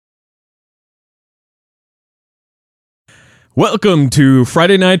Welcome to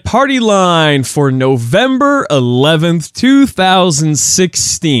Friday Night Party Line for November 11th,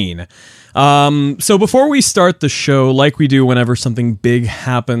 2016. So before we start the show, like we do whenever something big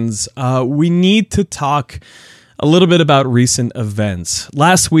happens, we need to talk a little bit about recent events.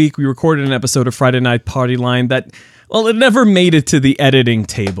 Last week, we recorded an episode of Friday Night Party Line that, well, it never made it to the editing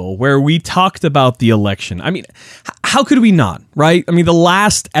table, where we talked about the election. I mean, how could we not, right? I mean, the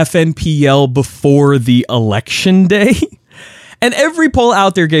last FNPL before the election day. And every poll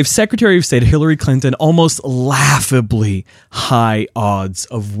out there gave Secretary of State Hillary Clinton almost laughably high odds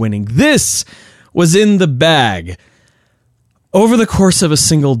of winning. This was in the bag. Over the course of a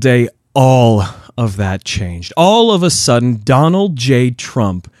single day, all of that changed. All of a sudden, Donald J.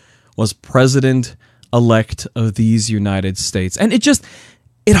 Trump was president-elect of these United States. And it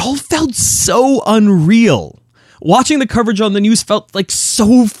all felt so unreal. Watching the coverage on the news felt like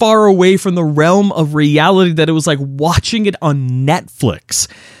so far away from the realm of reality that it was like watching it on Netflix.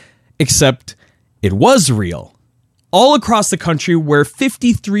 Except it was real. All across the country, where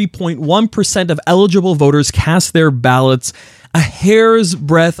 53.1% of eligible voters cast their ballots, a hair's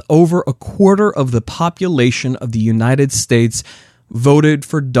breadth over a quarter of the population of the United States voted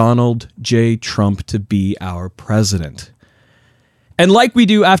for Donald J. Trump to be our president. And like we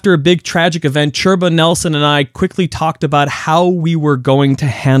do after a big tragic event, Churba Nelson and I quickly talked about how we were going to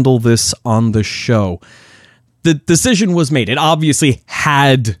handle this on the show. The decision was made. It obviously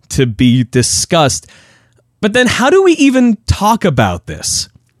had to be discussed. But then how do we even talk about this?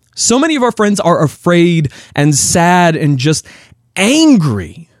 So many of our friends are afraid and sad and just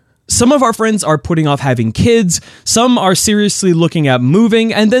angry. Some of our friends are putting off having kids, some are seriously looking at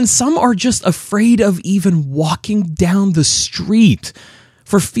moving, and then some are just afraid of even walking down the street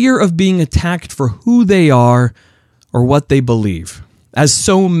for fear of being attacked for who they are or what they believe, as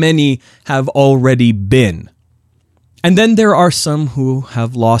so many have already been. And then there are some who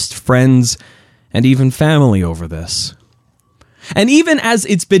have lost friends and even family over this. And even as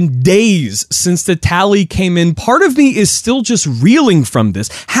it's been days since the tally came in, part of me is still just reeling from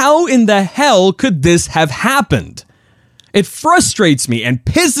this. How in the hell could this have happened? It frustrates me and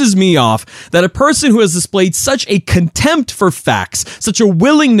pisses me off that a person who has displayed such a contempt for facts, such a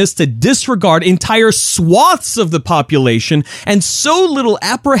willingness to disregard entire swaths of the population, and so little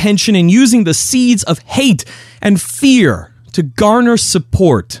apprehension in using the seeds of hate and fear to garner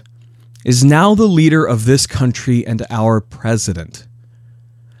support, is now the leader of this country and our president.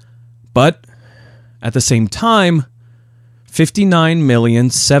 But at the same time,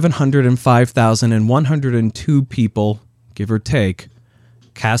 59,705,102 people, give or take,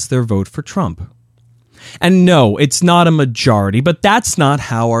 cast their vote for Trump. And no, it's not a majority, but that's not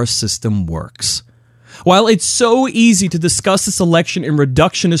how our system works. While it's so easy to discuss this election in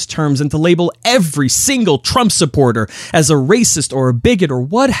reductionist terms and to label every single Trump supporter as a racist or a bigot or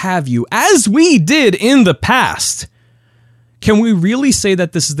what have you, as we did in the past, can we really say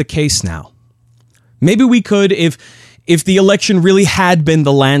that this is the case now? Maybe we could if the election really had been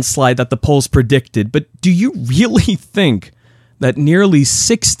the landslide that the polls predicted, but do you really think that nearly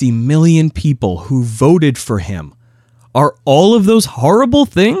 60 million people who voted for him are all of those horrible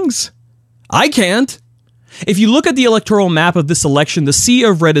things? I can't. If you look at the electoral map of this election, the sea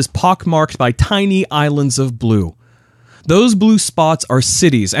of red is pockmarked by tiny islands of blue. Those blue spots are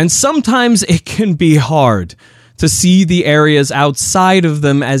cities, and sometimes it can be hard to see the areas outside of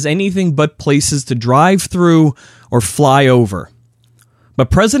them as anything but places to drive through or fly over.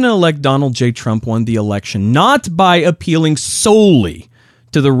 But President-elect Donald J. Trump won the election not by appealing solely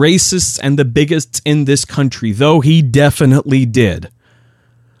to the racists and the bigots in this country, though he definitely did,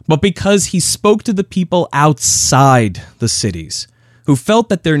 but because he spoke to the people outside the cities who felt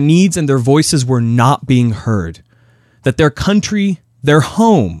that their needs and their voices were not being heard, that their country, their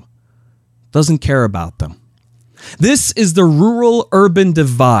home, doesn't care about them. This is the rural-urban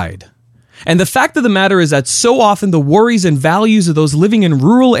divide. And the fact of the matter is that so often the worries and values of those living in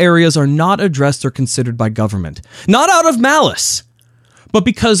rural areas are not addressed or considered by government. Not out of malice, but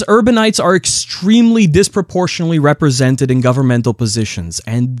because urbanites are extremely disproportionately represented in governmental positions,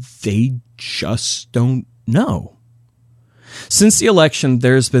 and they just don't know. Since the election,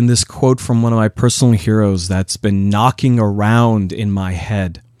 there's been this quote from one of my personal heroes that's been knocking around in my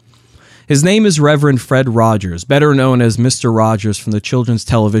head. His name is Reverend Fred Rogers, better known as Mr. Rogers from the children's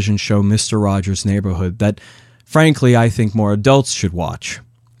television show Mr. Rogers' Neighborhood, that, frankly, I think more adults should watch.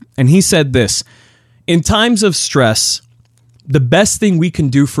 And he said this: "In times of stress, the best thing we can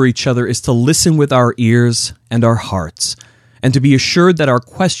do for each other is to listen with our ears and our hearts, and to be assured that our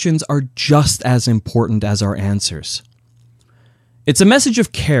questions are just as important as our answers." It's a message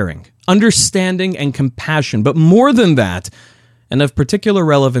of caring, understanding, and compassion. But more than that, and of particular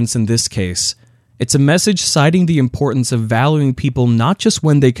relevance in this case, it's a message citing the importance of valuing people not just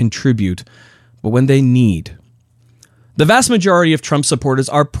when they contribute, but when they need. The vast majority of Trump supporters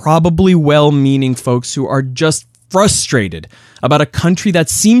are probably well-meaning folks who are just frustrated about a country that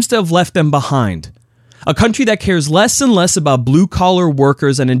seems to have left them behind. A country that cares less and less about blue-collar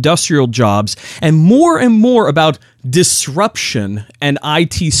workers and industrial jobs and more about disruption and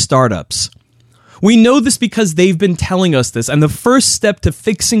IT startups. We know this because they've been telling us this, and the first step to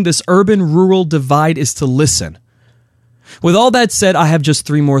fixing this urban-rural divide is to listen. With all that said, I have just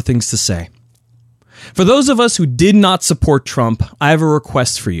 3 more things to say. For those of us who did not support Trump, I have a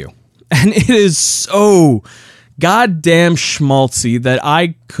request for you. And it is so goddamn schmaltzy that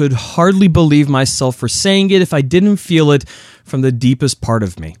I could hardly believe myself for saying it if I didn't feel it from the deepest part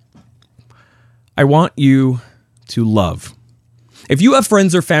of me. I want you to love. If you have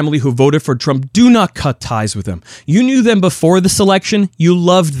friends or family who voted for Trump, do not cut ties with them. You knew them before this election. You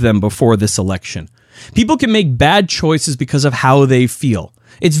loved them before this election. People can make bad choices because of how they feel.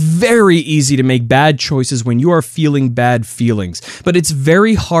 It's very easy to make bad choices when you are feeling bad feelings, but it's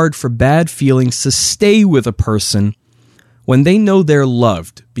very hard for bad feelings to stay with a person when they know they're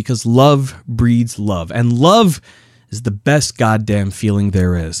loved, because love breeds love, and love is the best goddamn feeling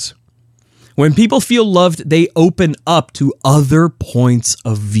there is. When people feel loved, they open up to other points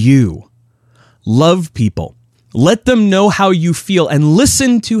of view. Love people. Let them know how you feel and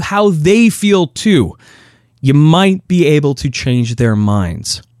listen to how they feel too. You might be able to change their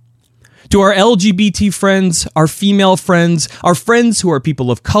minds. To our LGBT friends, our female friends, our friends who are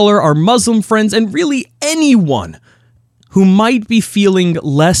people of color, our Muslim friends, and really anyone who might be feeling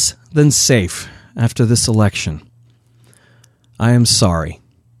less than safe after this election, I am sorry,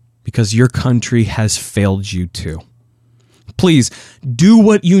 because your country has failed you too. Please do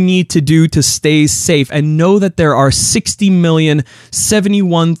what you need to do to stay safe and know that there are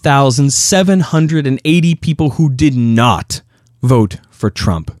 60,071,780 people who did not vote for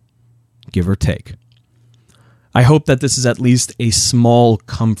Trump, give or take. I hope that this is at least a small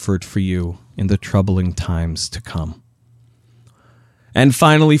comfort for you in the troubling times to come. And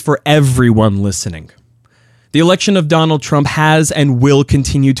finally, for everyone listening, the election of Donald Trump has and will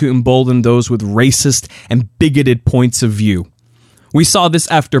continue to embolden those with racist and bigoted points of view. We saw this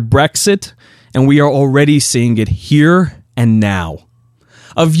after Brexit, and we are already seeing it here and now.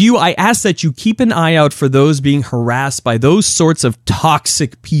 Of you, I ask that you keep an eye out for those being harassed by those sorts of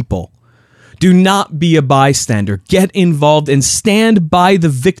toxic people. Do not be a bystander. Get involved and stand by the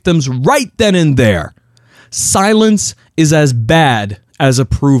victims right then and there. Silence is as bad as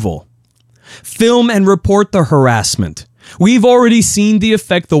approval. Film and report the harassment. We've already seen the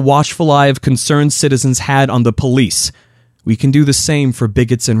effect the watchful eye of concerned citizens had on the police. We can do the same for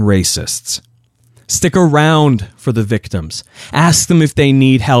bigots and racists. Stick around for the victims. Ask them if they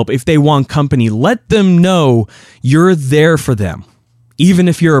need help, if they want company. Let them know you're there for them, even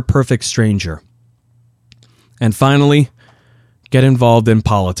if you're a perfect stranger. And finally, get involved in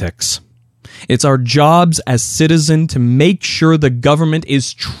politics. It's our jobs as citizens to make sure the government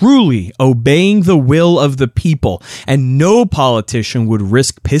is truly obeying the will of the people, and no politician would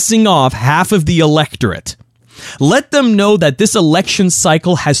risk pissing off half of the electorate. Let them know that this election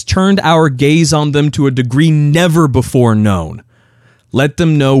cycle has turned our gaze on them to a degree never before known. Let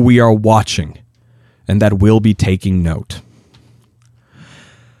them know we are watching and that we'll be taking note.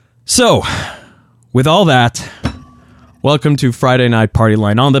 So, with all that, welcome to Friday Night Party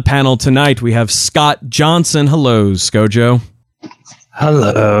Line. On the panel tonight, we have Scott Johnson. Hello, Scojo.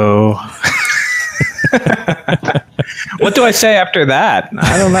 Hello. What do I say after that?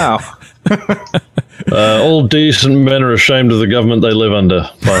 I don't know. All decent men are ashamed of the government they live under,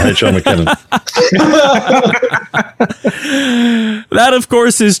 by H.R. McKinnon. That, of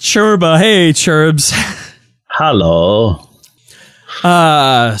course, is Churba. Hey, Churbs. Hello.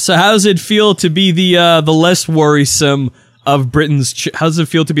 So how does it feel to be the less worrisome of Britain's... how does it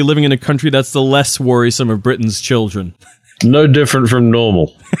feel to be living in a country that's the less worrisome of Britain's children? No different from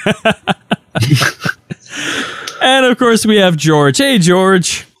normal. And, of course, we have George. Hey,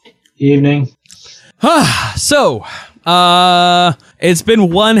 George. Evening. So, it's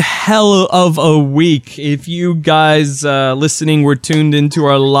been one hell of a week. If you guys listening were tuned into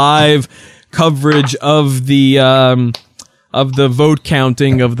our live coverage of the vote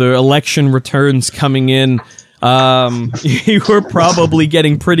counting, of the election returns coming in, you were probably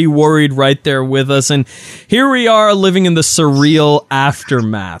getting pretty worried right there with us. And here we are living in the surreal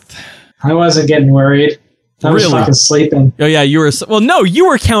aftermath. I wasn't getting worried. I was Really? fucking sleeping. Oh yeah, you were. Well, no, you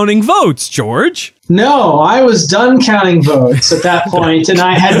were counting votes, George. No, I was done counting votes at that point, and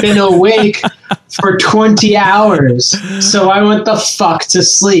I had been awake for 20 hours. So I went the fuck to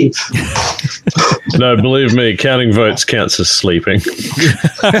sleep. No, believe me, counting votes counts as sleeping.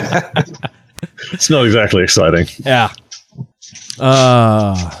 It's not exactly exciting. Yeah.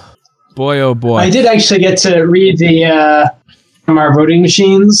 Boy, oh boy. I did actually get to read from our voting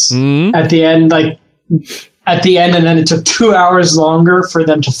machines at the end, and then it took 2 hours longer for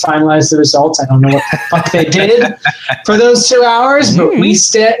them to finalize the results. I don't know what the fuck they did for those 2 hours, but we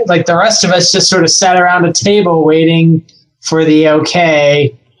the rest of us just sort of sat around a table waiting for the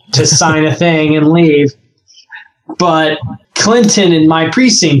okay to sign a thing and leave. But Clinton, in my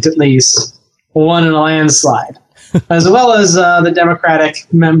precinct at least, won in a landslide, as well as the Democratic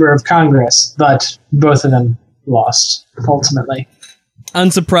member of Congress, but both of them lost ultimately.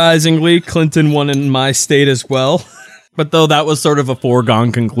 Unsurprisingly, Clinton won in my state as well. But though that was sort of a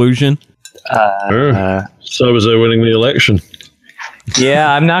foregone conclusion. So was I winning the election.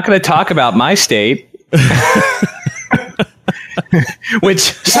 Yeah, I'm not going to talk about my state. Which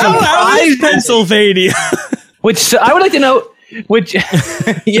surprised Pennsylvania. Which I would like to know,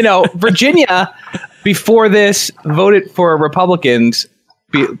 Virginia before this voted for Republicans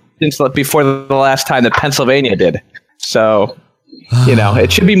before the last time that Pennsylvania did. So,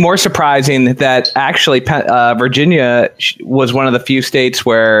 it should be more surprising that actually Virginia was one of the few states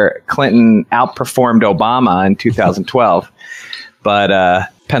where Clinton outperformed Obama in 2012. But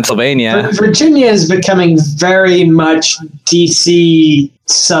Pennsylvania... Virginia is becoming very much DC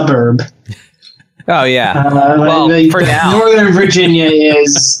suburb. Oh, yeah. For now. Northern Virginia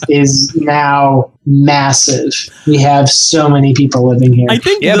is now massive. We have so many people living here. I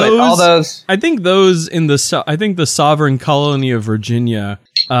think the sovereign colony of Virginia,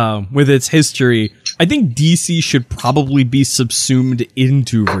 with its history, I think DC should probably be subsumed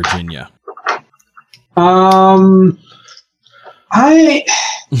into Virginia.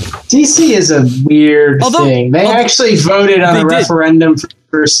 DC is a weird thing. They actually voted on a referendum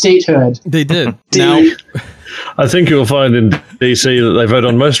for statehood. They did. Now, I think you'll find in DC that they vote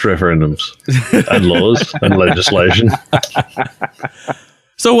on most referendums and laws and legislation.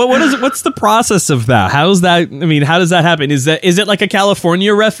 So what's the process of that? How does that happen? Is it like a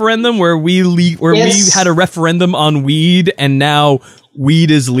California referendum where we had a referendum on weed and now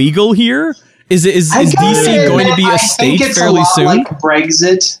weed is legal here? Is DC going to be a state fairly soon? Like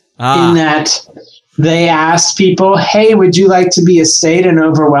Brexit, in that they asked people, "Hey, would you like to be a state?" And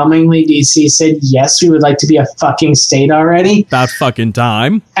overwhelmingly, DC said, "Yes, we would like to be a fucking state already." About fucking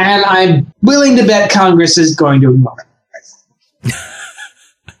time. And I'm willing to bet Congress is going to ignore it.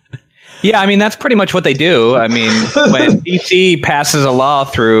 Yeah, I mean, that's pretty much what they do. I mean, when DC passes a law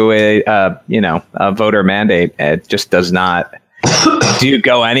through a voter mandate, it just does not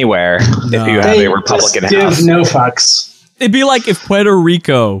go anywhere if you have a Republican house. Give no fucks. It'd be like if Puerto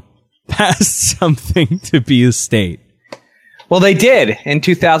Rico passed something to be a state. Well, they did in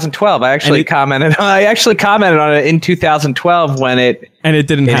 2012. I actually commented on it in 2012 when it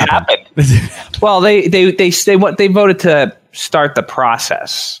didn't happen. Well, they voted to start the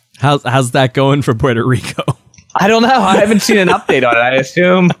process. How's that going for Puerto Rico? I don't know. I haven't seen an update on it. I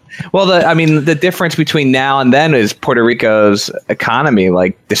assume. Well, the difference between now and then is Puerto Rico's economy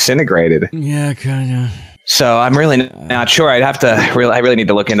disintegrated. Yeah, kind of. So I'm really not sure. I really need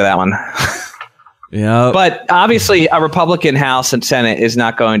to look into that one. Yeah. But obviously, a Republican House and Senate is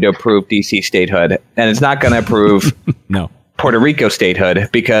not going to approve DC statehood, and it's not going to approve Puerto Rico statehood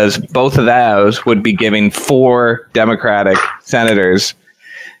because both of those would be giving 4 Democratic senators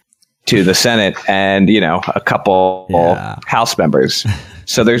to the Senate and, a couple House members.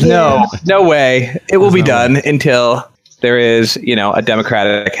 So there's no way it will be done until there is, a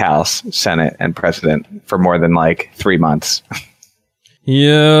Democratic House, Senate, and President for more than 3 months.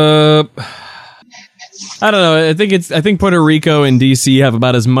 Yep. I don't know. I think Puerto Rico and DC have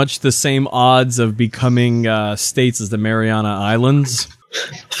about as much the same odds of becoming states as the Mariana Islands.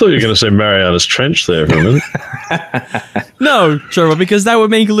 I thought you were going to say Mariana's Trench there for a minute. No, Sherma, because that would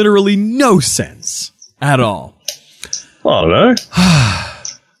make literally no sense at all. I don't know.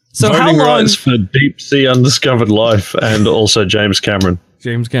 So voting how long rights for deep sea undiscovered life and also James Cameron.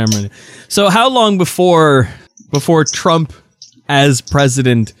 So how long before Trump as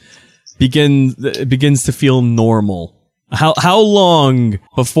president begins to feel normal? How long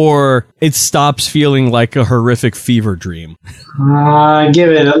before it stops feeling like a horrific fever dream?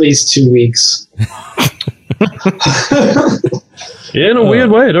 Give it at least 2 weeks. Yeah, in a weird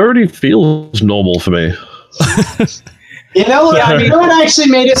way, it already feels normal for me. You know what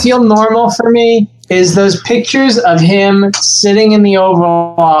actually made it feel normal for me? is those pictures of him sitting in the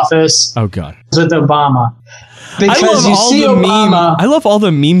Oval Office. Oh God, with Obama. Because you see Obama. I love all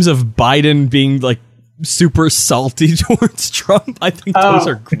the memes of Biden being like super salty towards Trump. I think those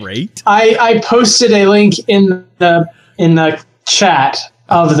are great. I posted a link in the chat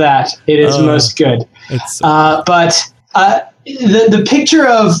of that. It is most good. But the picture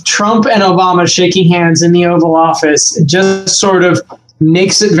of Trump and Obama shaking hands in the Oval Office just sort of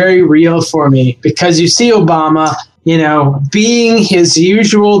makes it very real for me, because you see Obama, being his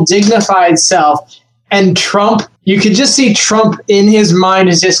usual dignified self, and Trump, you could just see Trump in his mind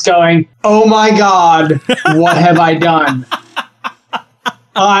is just going, oh my God, what have I done?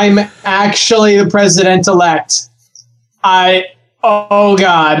 I'm actually the president-elect. Oh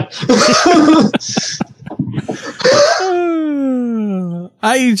God.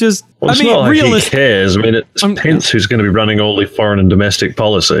 It's not like he cares. I mean, it's Pence who's going to be running all the foreign and domestic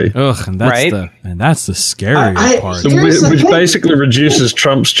policy. Ugh, and that's the scary part. Which basically reduces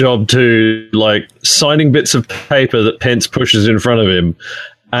Trump's job to like signing bits of paper that Pence pushes in front of him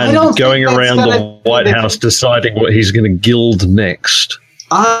and going around the White House deciding what he's going to gild next.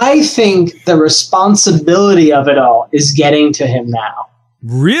 I think the responsibility of it all is getting to him now.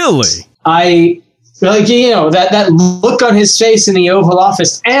 Really? That look on his face in the Oval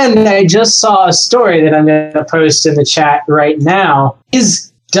Office. And I just saw a story that I'm going to post in the chat right now.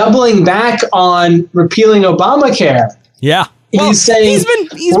 He's doubling back on repealing Obamacare. Yeah. Well, he's saying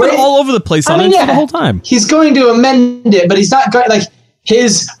he's been all over the place on it the whole time. He's going to amend it, but he's not going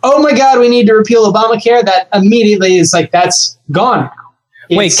oh my God, we need to repeal Obamacare. That immediately is like, that's gone now.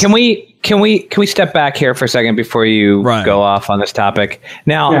 Wait, can we step back here for a second before you go off on this topic?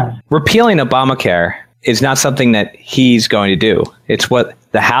 Now, repealing Obamacare is not something that he's going to do. It's what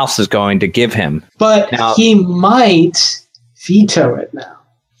the House is going to give him. But now, he might veto it now.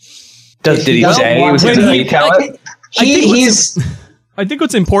 Did he say he was going to veto it? I think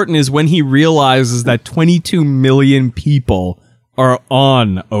what's important is when he realizes that 22 million people are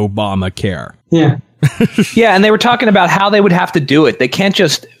on Obamacare. Yeah. Yeah, and they were talking about how they would have to do it. They can't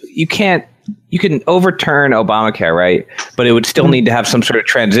just you can overturn Obamacare, right? But it would still need to have some sort of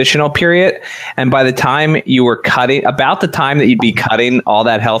transitional period. And by the time you were about the time that you'd be cutting all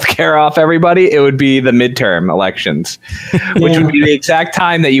that health care off everybody, it would be the midterm elections, which would be the exact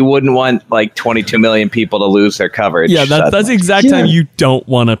time that you wouldn't want like 22 million people to lose their coverage. Yeah, that's the exact time you don't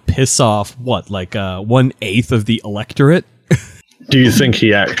want to piss off 1/8 of the electorate. Do you think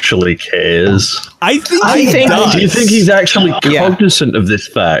he actually cares? I think he does. Do you think he's actually cognizant of this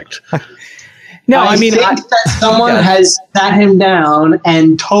fact? No, I think that someone has sat him down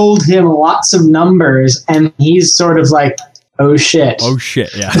and told him lots of numbers, and he's sort of like, oh shit. Oh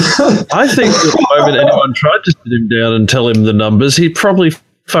shit, yeah. I think the moment anyone tried to sit him down and tell him the numbers, he'd probably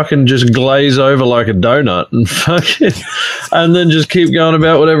fucking just glaze over like a donut and then just keep going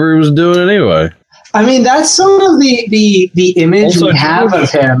about whatever he was doing anyway. I mean, that's sort of the image also, we have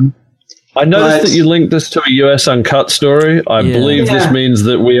of him. I noticed that you linked this to a US Uncut story. I believe this means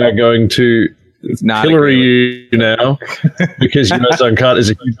that we are going to pillory you now because US Uncut is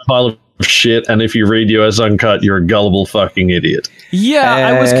a huge pile of shit, and if you read US Uncut, you're a gullible fucking idiot. Yeah,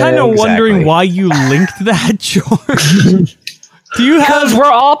 I was kind of wondering why you linked that, George. Because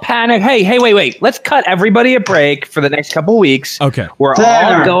we're all panicked. Hey, wait. Let's cut everybody a break for the next couple weeks. Okay. We're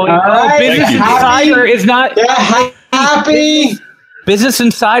all going. Business Insider is not happy. Business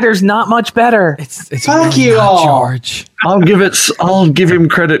Insider's not much better. It's fuck you all, George. I'll give him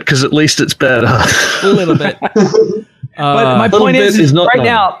credit because at least it's better. A little bit. But my point is right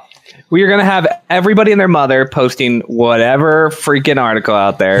now, we are going to have everybody and their mother posting whatever freaking article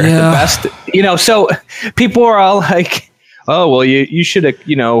out there. Yeah. The best, so people are all like, oh, well, you should have,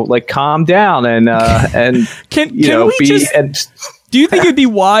 calm down and do you think it'd be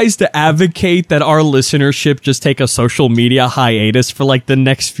wise to advocate that our listenership just take a social media hiatus for the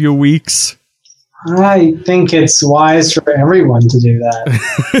next few weeks? I think it's wise for everyone to do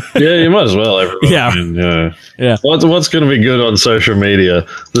that. Yeah, you might as well, everyone. Yeah. What's going to be good on social media?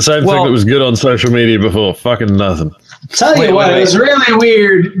 The same thing that was good on social media before. Fucking nothing. Tell you what, it was really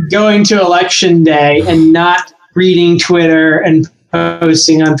weird going to election day and not reading Twitter and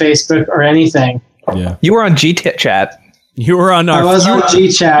posting on Facebook or anything. Yeah, you were on G-Chat. You were on our. I was on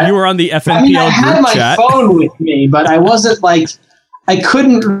G-Chat. You were on the FNPL group chat. I had my phone with me, but I wasn't I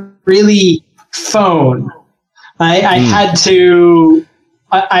couldn't really phone. I had to.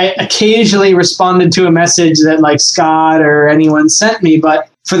 I occasionally responded to a message that Scott or anyone sent me, but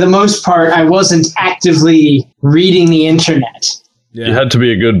for the most part, I wasn't actively reading the internet. You had to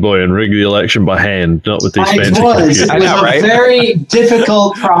be a good boy and rig the election by hand, not with these fancy computers. It was right? a very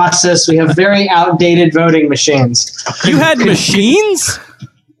difficult process. We have very outdated voting machines. You had machines?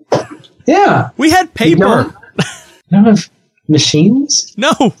 Yeah. We had paper. You don't have machines?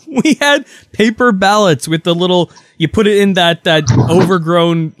 No, we had paper ballots with the little. You put it in that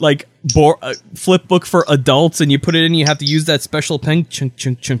overgrown flip book for adults, and you put it in. You have to use that special pen, chunk,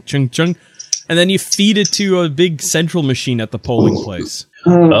 chunk, chunk, chunk, chunk, and then you feed it to a big central machine at the polling place.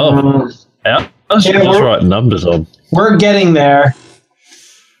 Oh, I was just writing numbers on. We're getting there.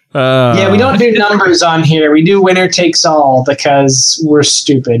 Yeah, we don't do numbers on here. We do winner takes all because we're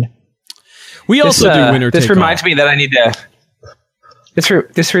stupid. We also do winner take all. This reminds me that I need to.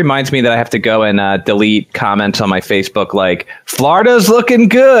 This reminds me that I have to go and delete comments on my Facebook like Florida's looking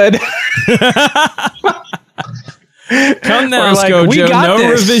good. Come now, Scojo. No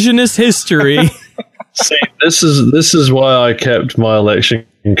revisionist history. See, this is why I kept my election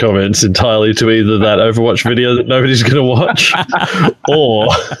comments entirely to either that Overwatch video that nobody's going to watch, or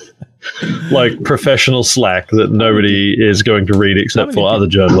like professional Slack that nobody is going to read except for other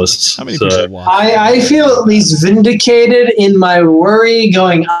journalists. How many people watch? I feel at least vindicated in my worry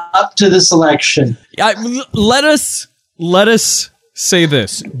going up to this election. Let us say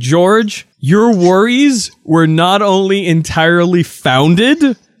this, George. Your worries were not only entirely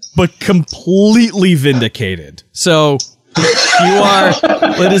founded, but completely vindicated. So you are.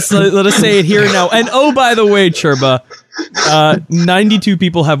 Let us say it here now. And oh, by the way, Churba, 92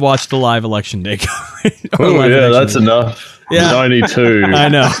 people have watched the live election day. Oh yeah, that's enough. Yeah. 92. I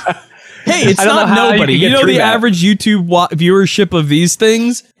know. Hey, it's not nobody. You know the average YouTube viewership of these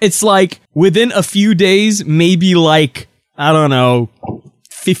things? It's like within a few days, maybe like, I don't know,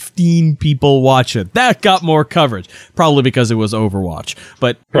 15 people watch it. That got more coverage. Probably because it was Overwatch.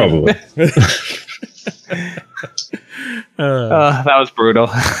 But probably. That was brutal.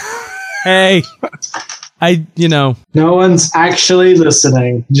 Hey, no one's actually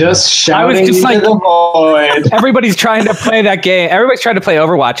listening. Just shouting into the void. Everybody's trying to play that game. Everybody's trying to play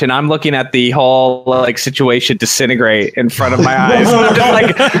Overwatch, and I'm looking at the whole situation disintegrate in front of my eyes.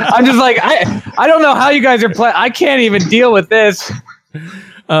 I'm just like, I don't know how you guys are playing. I can't even deal with this.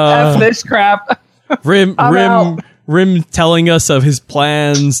 F this crap. Rim telling us of his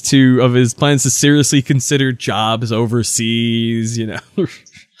plans to seriously consider jobs overseas.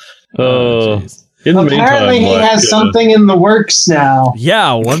 In the apparently meantime, he has something in the works now.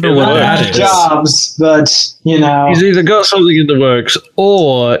 Yeah, I wonder what that is. Jobs, but he's either got something in the works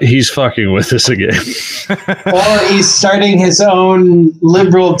or he's fucking with us again, or he's starting his own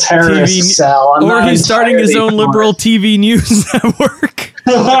liberal terrorist cell, or he's starting his own liberal TV news network.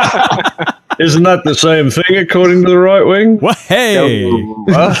 Isn't that the same thing according to the right wing? Well, hey.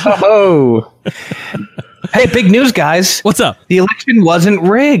 Hey, big news, guys. What's up? The election wasn't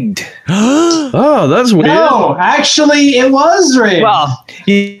rigged. Oh, that's weird. No, actually, it was rigged. Well,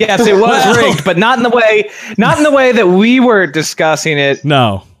 yes, it was rigged, but not in the way that we were discussing it.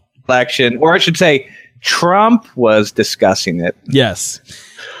 No. Election, or I should say, Trump was discussing it. Yes.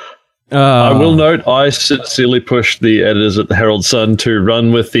 I will note, I sincerely pushed the editors at the Herald Sun to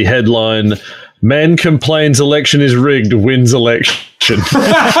run with the headline, "Man complains election is rigged, wins election."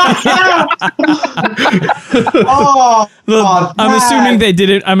 I'm assuming they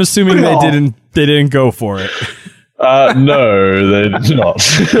didn't. They didn't go for it. No, they did not.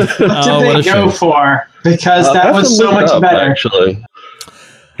 What did they go for? Because that was so much better. Actually,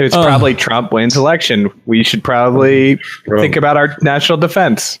 it's probably Trump wins election. We should probably think about our national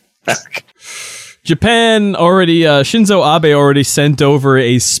defense. Japan already, Shinzo Abe already sent over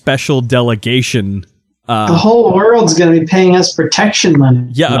a special delegation. The whole world's going to be paying us protection money.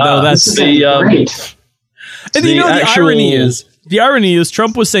 Yeah, no, that's great. And the irony is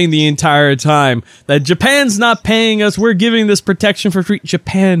Trump was saying the entire time that Japan's not paying us. We're giving this protection for free.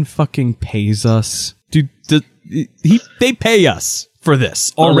 Japan fucking pays us. Dude, they pay us for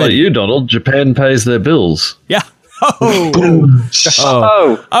this already. Unlike you, Donald, Japan pays their bills. Yeah.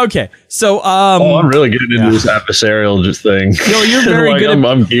 Okay. So, I'm really getting into this adversarial thing. No, you're very good.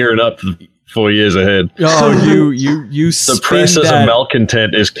 I'm gearing up 4 years ahead. Oh, you the press as a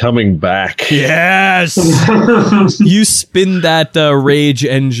malcontent is coming back. Yes. You spin that rage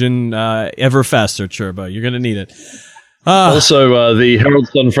engine ever faster, Churba. You're gonna need it. Also, the Herald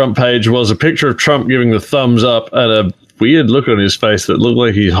Sun front page was a picture of Trump giving the thumbs up and a weird look on his face that looked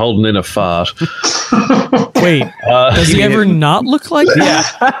like he's holding in a fart. Wait, does he ever not look like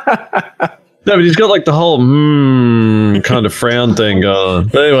that? No, but he's got like the whole kind of frown thing going on.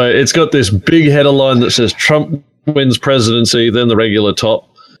 But anyway, it's got this big header line that says Trump wins presidency, then the regular top.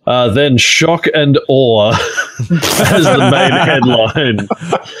 Then shock and awe as the main headline.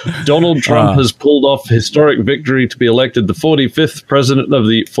 Donald Trump has pulled off historic victory to be elected the 45th president of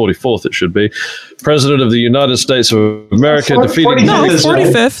the 44th, it should be, president of the United States of America, defeating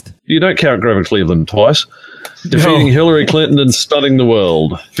 45th. You don't count Grover Cleveland twice. Defeating Hillary Clinton and stunning the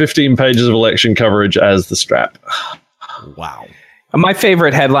world. 15 pages of election coverage as the strap. Wow. My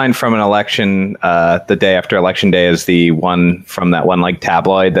favorite headline from an election, the day after election day, is the one from that one like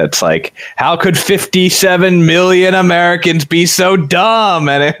tabloid that's like, "How could 57 million Americans be so dumb?"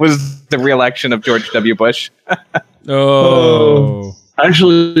 And it was the re-election of George W. Bush.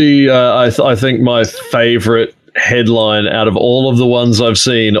 Actually, I think my favorite headline out of all of the ones I've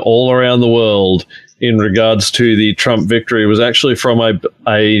seen all around the world in regards to the Trump victory was actually from a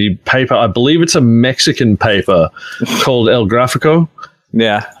paper, I believe it's a Mexican paper called El Gráfico.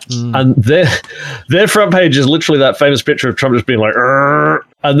 Yeah. And their front page is literally that famous picture of Trump just being like, "Arr!"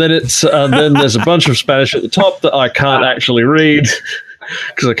 And then then there's a bunch of Spanish at the top that I can't actually read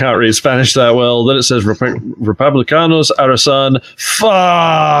because I can't read Spanish that well. Then it says Republicanos arrasan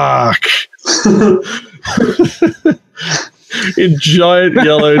fuck in giant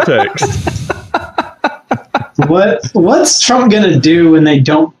yellow text. What's Trump gonna do when they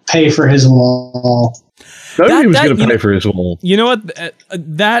don't pay for his wall? Nobody was going to pay for his wall. You know what?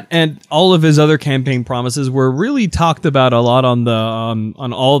 That and all of his other campaign promises were really talked about a lot on the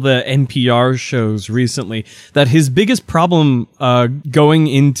on all the NPR shows recently. That his biggest problem going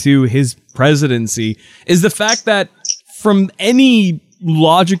into his presidency is the fact that from any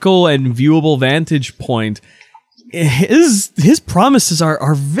logical and viewable vantage point, his promises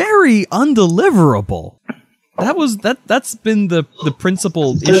are very undeliverable. That's been the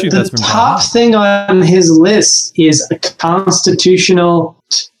principal issue that's been brought up. The top thing on his list is a constitutional.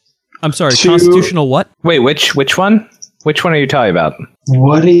 I'm sorry, constitutional what? Wait, which one? Which one are you talking about?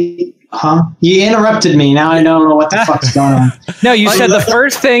 You interrupted me. Now I don't know what the fuck's going on. No, you said the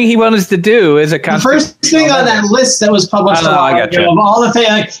first thing he wanted to do is a constitutional. The first thing on that list that was published of all the things,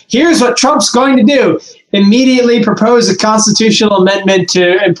 like, here's what Trump's going to do. Immediately propose a constitutional amendment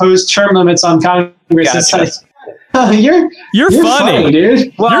to impose term limits on Congress. Gotcha. It's like, you're funny,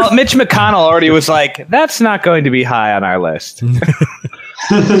 dude. Well, Mitch McConnell already was like, that's not going to be high on our list. And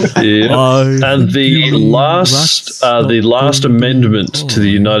the last amendment to the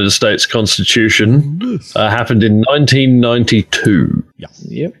United States Constitution happened in 1992. Yeah.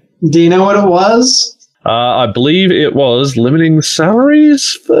 Yep. Do you know what it was? I believe it was limiting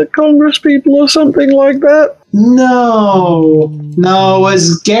salaries for Congress people or something like that. No, it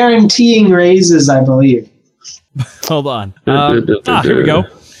was guaranteeing raises, I believe. Hold on. Here we go.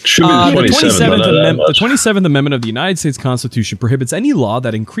 The 27th Amendment of the United States Constitution prohibits any law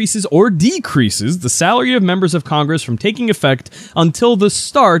that increases or decreases the salary of members of Congress from taking effect until the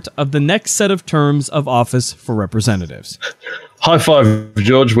start of the next set of terms of office for representatives. High five,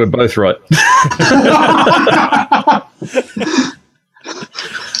 George. We're both right.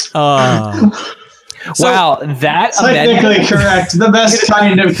 Wow, that technically correct. The best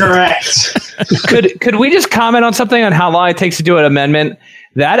kind of correct. Could we just comment on something on how long it takes to do an amendment?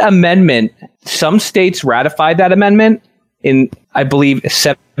 That amendment, some states ratified that amendment in, I believe,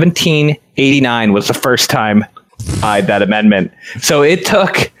 1789 was the first time I that amendment. So it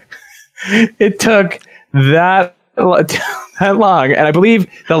took that long, and I believe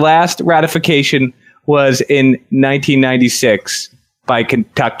the last ratification was in 1996 by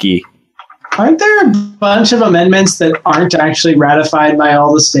Kentucky. Aren't there a bunch of amendments that aren't actually ratified by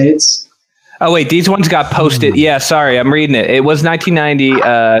all the states? Oh, wait, these ones got posted. Yeah, sorry, I'm reading it. It was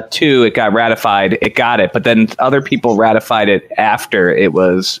 1992. It got ratified. It got it. But then other people ratified it after it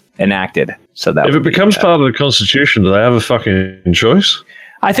was enacted. So that if it becomes part of the Constitution, do they have a fucking choice?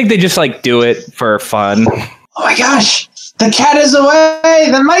 I think they just do it for fun. Oh my gosh, the cat is away.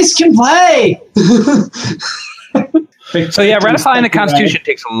 The mice can play. So yeah, ratifying the Constitution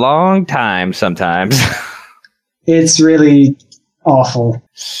takes a long time sometimes. It's really awful.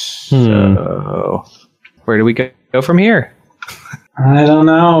 So where do we go from here? I don't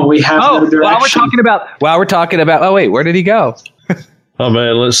know. We have no direction. While we're talking about oh wait, where did he go? Oh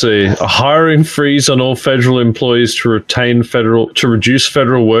man, let's see. A hiring freeze on all federal employees to reduce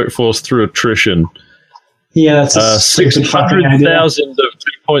federal workforce through attrition. Yeah, that's 600,000 of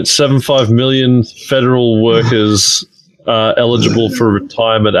 2.75 million federal workers eligible for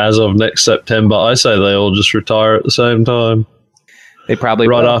retirement as of next September. I say they all just retire at the same time. They probably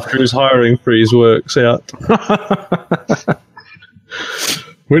right after his hiring freeze works out.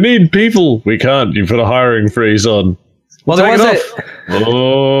 We need people. We can't. You put a hiring freeze on. Well,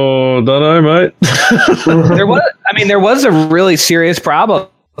 Oh, don't know, mate. There was a really serious problem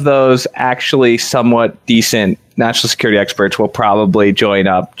of those actually somewhat decent national security experts will probably join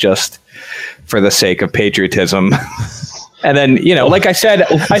up just for the sake of patriotism. And then, like I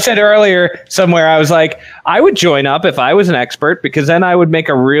said earlier somewhere, I was like, I would join up if I was an expert, because then I would make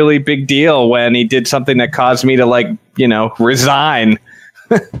a really big deal when he did something that caused me to resign.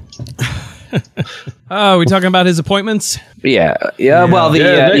 Oh, are we talking about his appointments? Yeah. Well,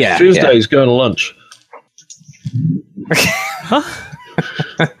 next Tuesday he's going to lunch. Huh?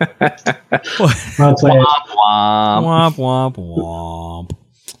 Womp, womp, womp.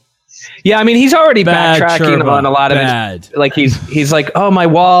 Yeah, I mean, he's already backtracking on a lot of it. Like he's like,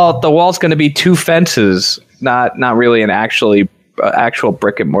 oh, the wall's going to be 2 fences, not really an actual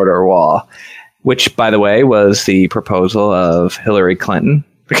brick and mortar wall, which, by the way, was the proposal of Hillary Clinton.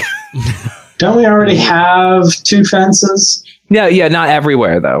 Don't we already have 2 fences? Yeah, not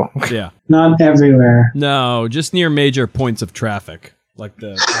everywhere though. Yeah, not everywhere. No, just near major points of traffic, like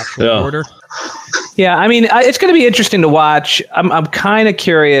the actual border. Yeah, I mean, it's going to be interesting to watch. I'm kind of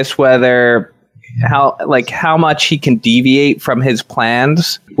curious whether how much he can deviate from his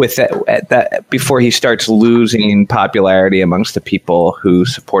plans with that before he starts losing popularity amongst the people who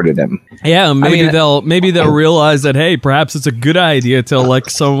supported him. Yeah, maybe they'll realize that, hey, perhaps it's a good idea to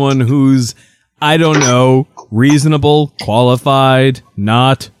elect someone who's, I don't know, reasonable, qualified,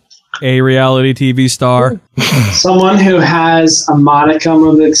 not a reality TV star. Someone who has a modicum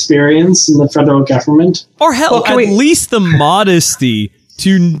of experience in the federal government. Or hell, at least the modesty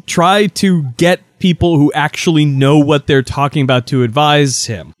to try to get people who actually know what they're talking about to advise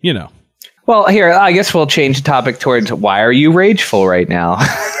him, Well, here, I guess we'll change the topic towards why are you rageful right now?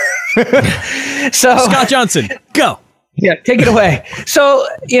 So Scott Johnson, go. Yeah, take it away. So,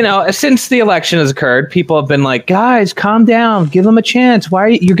 since the election has occurred, people have been like, guys, calm down. Give them a chance. Why are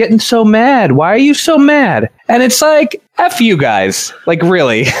you're getting so mad? Why are you so mad? And it's like, F you guys. Like,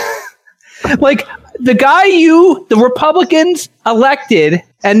 really? Like, the guy the Republicans elected,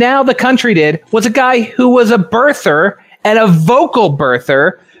 and now the country did, was a guy who was a birther and a vocal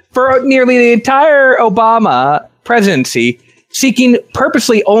birther for nearly the entire Obama presidency, seeking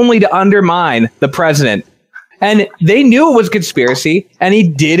purposely only to undermine the president. And they knew it was conspiracy, and he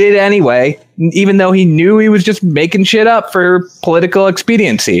did it anyway, even though he knew he was just making shit up for political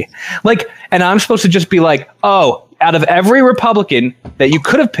expediency. Like, and I'm supposed to just be like, oh, out of every Republican that you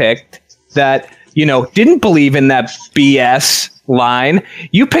could have picked that, didn't believe in that BS line,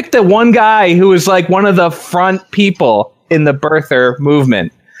 you picked the one guy who was like one of the front people in the birther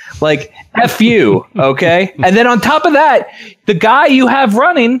movement. Like, F you, okay? And then on top of that, the guy you have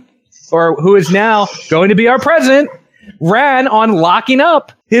running, or who is now going to be our president, ran on locking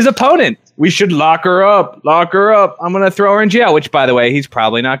up his opponent. We should lock her up. I'm going to throw her in jail, which, by the way, he's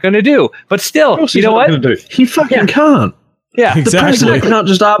probably not going to do. But still, you know what? He fucking can't. Yeah, exactly. The president can't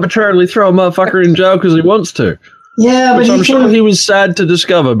just arbitrarily throw a motherfucker in jail because he wants to. Yeah, but I'm sure he was sad to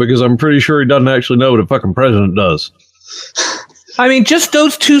discover, because I'm pretty sure he doesn't actually know what a fucking president does. I mean, just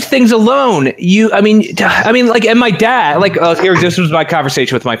those 2 things alone. And my dad, this was my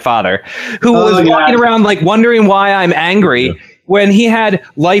conversation with my father, who was walking around wondering why I'm angry when he had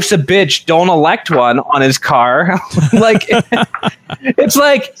 "Life's a bitch, don't elect one" on his car. It's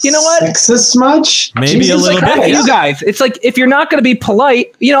like, you know what? Sexist much? Maybe a little bit. You guys, it's like, if you're not going to be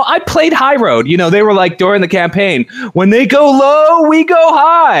polite, I played high road. They were like, during the campaign, when they go low, we go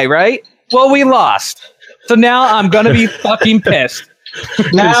high, right? Well, we lost. So now I'm going to be fucking pissed.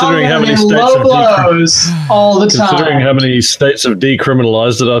 Now considering how many low blows all the time. Considering how many states have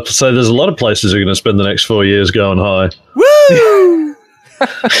decriminalized it, I have to say there's a lot of places who are going to spend the next 4 years going high. Woo!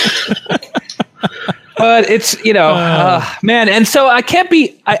 But it's, man. And so I can't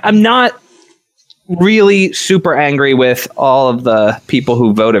be, I'm not really super angry with all of the people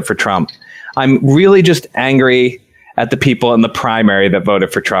who voted for Trump. I'm really just angry at the people in the primary that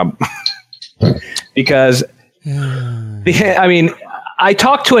voted for Trump. Because, I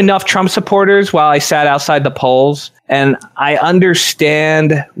talked to enough Trump supporters while I sat outside the polls, and I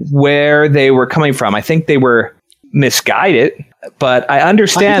understand where they were coming from. I think they were misguided, but I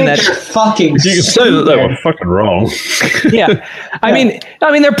understand that they're fucking. You can say that they were fucking wrong. Yeah, I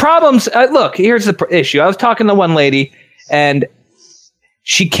mean, their problems. Look, here's the issue. I was talking to one lady, and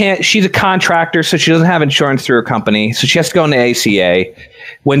she's a contractor, so she doesn't have insurance through her company, so she has to go into ACA.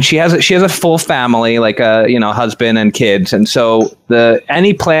 When she has a full family, like a husband and kids, and so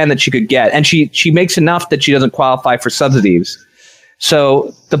any plan that she could get, and she makes enough that she doesn't qualify for subsidies.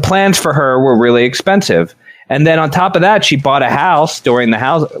 So the plans for her were really expensive, And then on top of that, she bought a house during the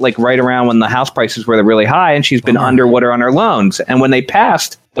house, like right around when the house prices were really high, and she's been underwater on her loans. And when they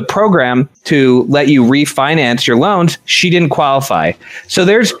passed the program to let you refinance your loans, she didn't qualify. So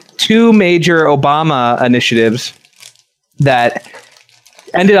there's two major Obama initiatives that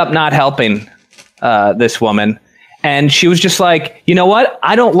ended up not helping this woman. And she was just like, you know what?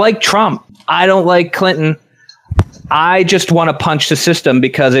 I don't like Trump. I don't like Clinton. I just want to punch the system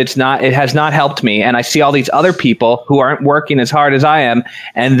because it has not helped me. And I see all these other people who aren't working as hard as I am.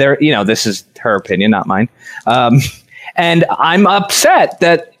 And they're, this is her opinion, not mine. And I'm upset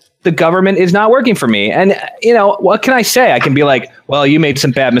that the government is not working for me. And, what can I say? I can be like, well, you made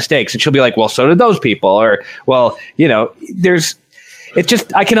some bad mistakes. And she'll be like, well, so did those people. Or, well,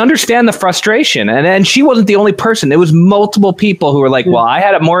 I can understand the frustration. And she wasn't the only person. There was multiple people who were like, well, I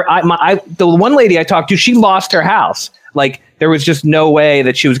had the one lady I talked to, she lost her house. Like, there was just no way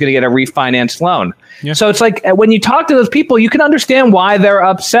that she was going to get a refinanced loan. Yeah. So it's like, when you talk to those people, you can understand why they're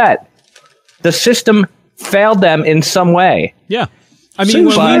upset. The system failed them in some way. Yeah. I mean,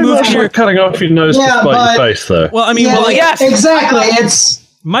 when we moved here, cutting off your nose to spite your face, though. Well, I mean, yes, exactly.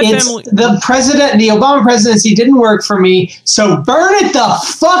 Family. The Obama presidency didn't work for me, so burn it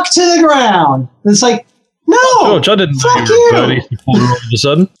the fuck to the ground. It's like, no, George, I didn't know you were Bernie all of a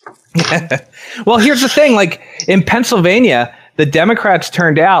sudden. Well, here's the thing: like in Pennsylvania, the Democrats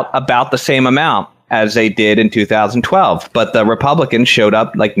turned out about the same amount as they did in 2012, but the Republicans showed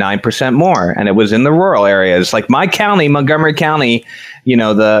up like 9% more, and it was in the rural areas, like my county, Montgomery County.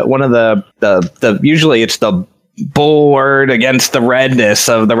 Usually it's the bullword against the redness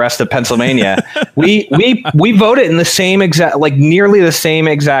of the rest of Pennsylvania. we voted in the same exact, like nearly the same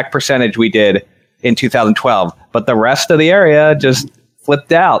exact percentage we did in 2012, but the rest of the area just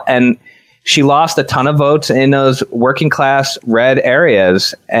flipped out, and she lost a ton of votes in those working class red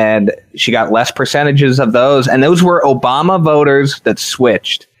areas, and she got less percentages of those, and those were Obama voters that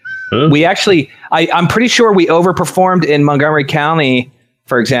switched. We actually, I'm pretty sure we overperformed in Montgomery County,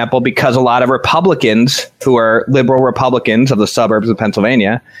 for example, because a lot of Republicans who are liberal Republicans of the suburbs of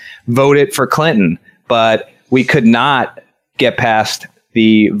Pennsylvania voted for Clinton, but we could not get past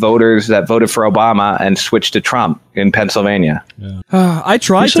the voters that voted for Obama and switched to Trump in Pennsylvania. Yeah. I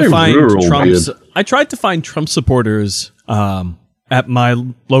tried to find Trump supporters at my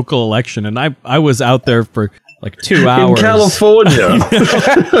local election, and I was out there for like 2 hours in California.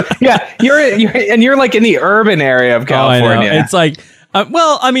 Yeah, you're like in the urban area of California. Oh, it's like.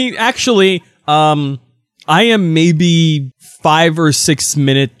 Actually, I am maybe 5 or 6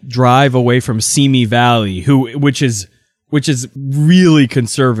 minute drive away from Simi Valley, which is really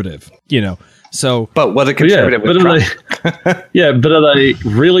conservative, So, but was it conservative? But are they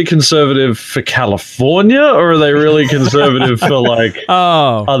really conservative for California, or are they really conservative for like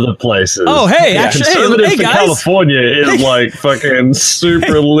other places? Oh, hey, actually, conservative hey, for guys. California is like fucking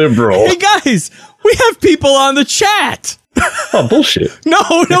super liberal. Hey guys, we have people on the chat. Oh, bullshit.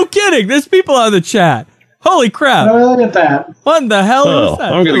 No kidding. There's people on the chat. Holy crap. Oh, look at that. What the hell is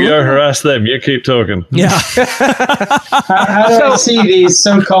that? I'm going to go harass them. You keep talking. Yeah. How do I see these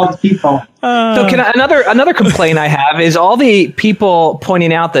so-called people? So another complaint I have is all the people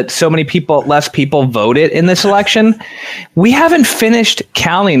pointing out that so many less people voted in this election. We haven't finished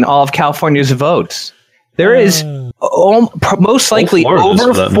counting all of California's votes. There is most likely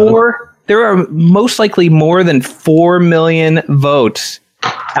there are most likely more than 4 million votes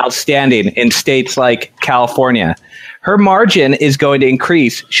outstanding in states like California. Her margin is going to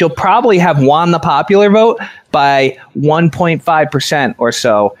increase. She'll probably have won the popular vote by 1.5% or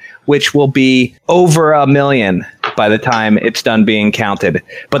so, which will be over 1 million by the time it's done being counted.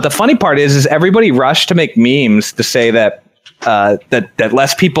 But the funny part is everybody rushed to make memes to say that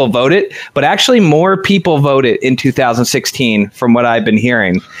less people voted, but actually more people voted in 2016 from what I've been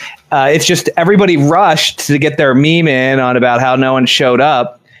hearing. It's just everybody rushed to get their meme in on about how no one showed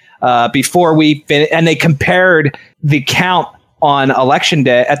up before we and they compared the count on election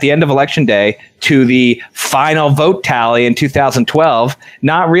day, at the end of election day, to the final vote tally in 2012,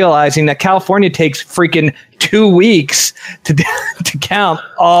 not realizing that California takes freaking 2 weeks to count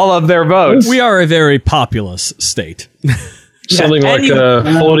all of their votes. We are a very populous state. Something like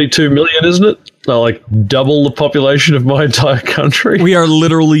 42 million, isn't it? Like double the population of my entire country. We are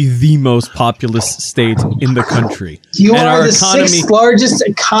literally the most populous state in the country. You are the sixth largest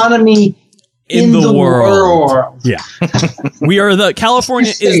economy in the world. Yeah. We are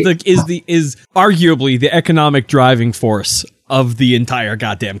California is arguably the economic driving force of the entire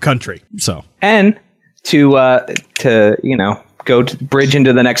goddamn country. So, and to go to bridge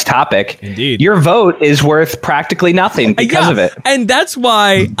into the next topic. Indeed. Your vote is worth practically nothing because of it. And that's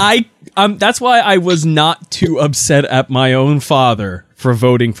why that's why I was not too upset at my own father for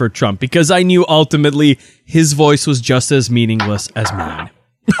voting for Trump, because I knew ultimately his voice was just as meaningless as mine.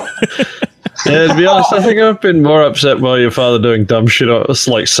 Yeah, to be honest, I think I've been more upset by your father doing dumb shit,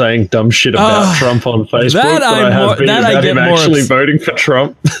 like saying dumb shit about Trump on Facebook than I have been about him actually voting for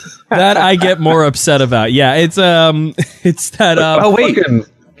Trump. That I get more upset about. Yeah, it's that. Oh wait,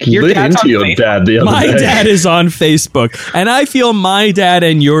 your into your Facebook? Dad the other my day. Dad is on Facebook, and I feel my dad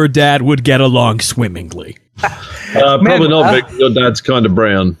and your dad would get along swimmingly. Probably not, Vic. Your dad's kind of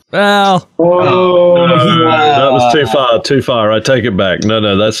brown. Well, that was too far. Too far. I take it back.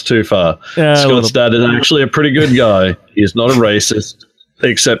 No, that's too far. Scott's dad is actually a pretty good guy. He's not a racist,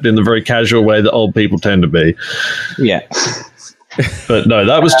 except in the very casual way that old people tend to be. Yeah. But no,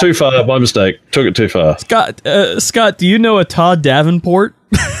 that was too far. My mistake. Took it too far. Scott, do you know a Todd Davenport?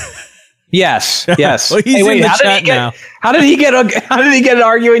 Yes. Well, he's in the chat now. How did he get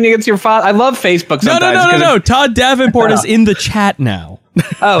arguing against your father? I love Facebook sometimes. No. Todd Davenport is in the chat now.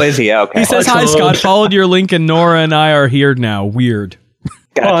 Oh, is he? Okay. He says, "Hi, Scott. Followed your link, and Nora and I are here now." Weird.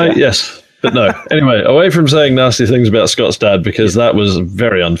 Gotcha. Yes, but no. Anyway, away from saying nasty things about Scott's dad, because that was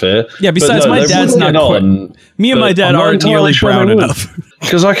very unfair. Yeah. Besides, my dad's not quite. Me and my dad aren't nearly brown enough.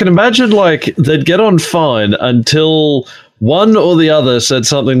 Because I can imagine, like, they'd get on fine until one or the other said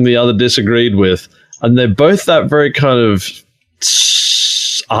something the other disagreed with, and they're both that very kind of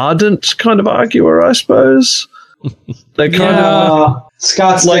ardent kind of arguer, I suppose. They kind of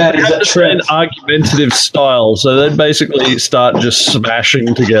Scott's like dad is a trip. an argumentative style, so they'd basically start just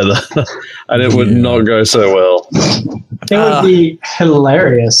smashing together, and it would not go so well. It would be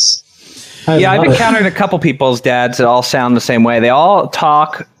hilarious. I've encountered a couple people's dads that all sound the same way. They all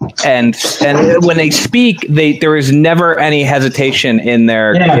talk, and when they speak, there is never any hesitation in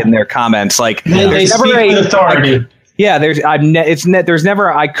their comments. Like they speak with authority. There's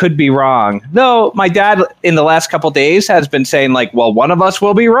never I could be wrong. Though my dad in the last couple days has been saying like, well, one of us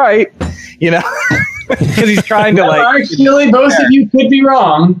will be right, because he's trying to like. Actually, both of you could be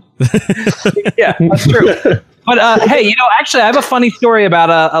wrong. Yeah, that's true. But hey, actually, I have a funny story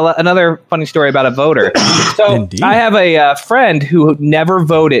about another funny story about a voter. So Indeed. I have a friend who never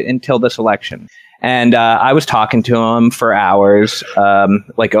voted until this election, and I was talking to him for hours,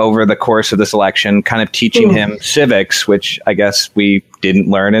 like over the course of this election, kind of teaching him civics, which I guess we didn't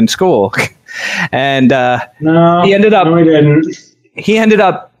learn in school. And he ended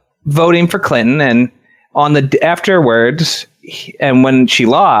up voting for Clinton, and on the afterwards, and when she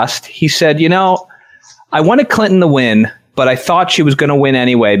lost, he said, I wanted Clinton to win, but I thought she was going to win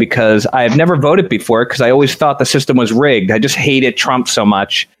anyway because I have never voted before because I always thought the system was rigged. I just hated Trump so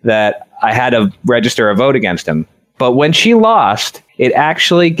much that I had to register a vote against him. But when she lost, it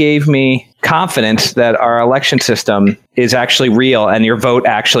actually gave me confidence that our election system is actually real and your vote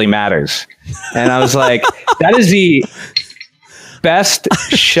actually matters. And I was like, that is the best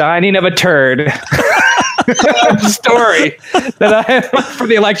shining of a turd story that I have for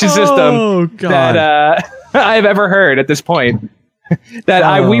the election system that I've ever heard at this point.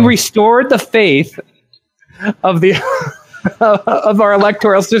 That we restored the faith of the of our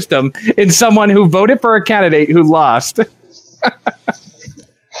electoral system in someone who voted for a candidate who lost.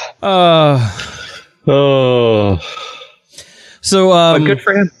 So but good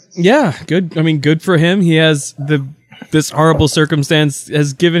for him. Yeah, good. I mean, good for him. He has this horrible circumstance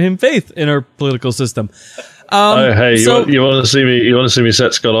has given him faith in our political system. Hey, you want to see me? You want to see me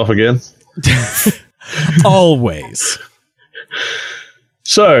set Scott off again? Always.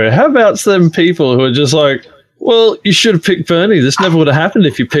 So, how about them people who are just like, well, you should have picked Bernie. This never would have happened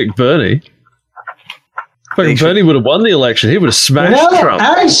if you picked Bernie. Bernie would have won the election. He would have smashed Trump.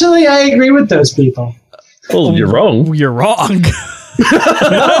 Actually, I agree with those people. Well, you're wrong. You're wrong.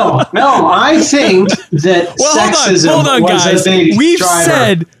 No, I think that sexism hold on, was guys. a big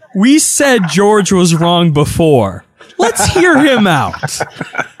driver. We said George was wrong before. Let's hear him out.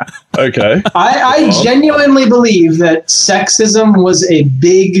 Okay. I genuinely believe that sexism was a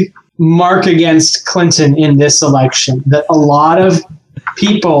big mark against Clinton in this election. That a lot of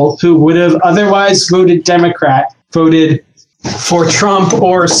people who would have otherwise voted Democrat voted for Trump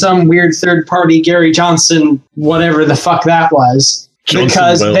or some weird third party, Gary Johnson, whatever the fuck that was,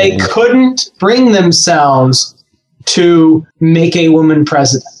 because they couldn't bring themselves to make a woman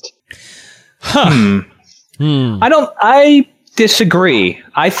president. I disagree.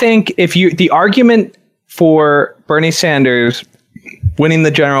 I think the argument for Bernie Sanders winning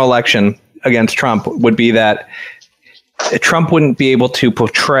the general election against Trump would be that Trump wouldn't be able to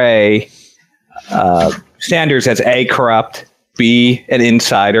portray Sanders as A, corrupt, B, an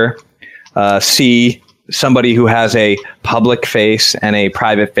insider, C, somebody who has a public face and a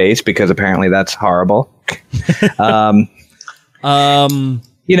private face, because apparently that's horrible.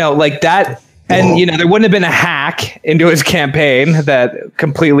 Like that. And, there wouldn't have been a hack into his campaign that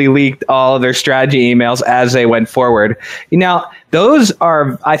completely leaked all of their strategy emails as they went forward. Those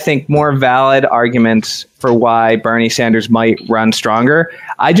are, I think, more valid arguments for why Bernie Sanders might run stronger.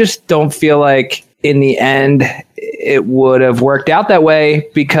 I just don't feel like in the end it would have worked out that way,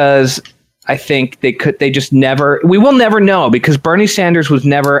 because I think we will never know, because Bernie Sanders was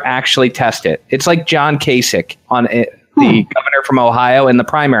never actually tested. It's like John Kasich on it. The governor from Ohio in the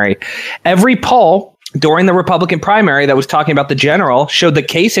primary. Every poll during the Republican primary that was talking about the general showed that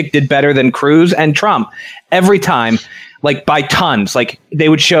Kasich did better than Cruz and Trump every time, like by tons. Like they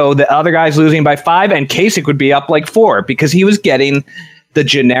would show the other guys losing by 5 and Kasich would be up like 4, because he was getting the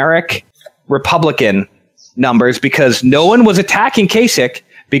generic Republican numbers, because no one was attacking Kasich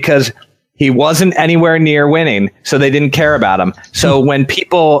because he wasn't anywhere near winning, so they didn't care about him. So when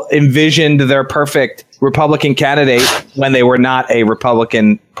people envisioned their perfect Republican candidate when they were not a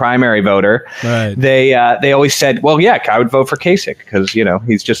Republican primary voter, right, they always said, well, yeah, I would vote for Kasich because,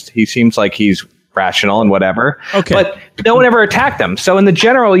 he seems like he's rational and whatever. Okay. But no one ever attacked him. So in the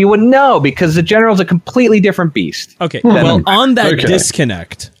general, you wouldn't know, because the general's a completely different beast. Okay. Well, on that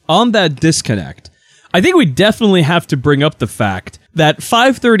disconnect, I think we definitely have to bring up the fact that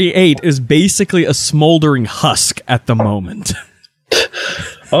 538 is basically a smoldering husk at the moment.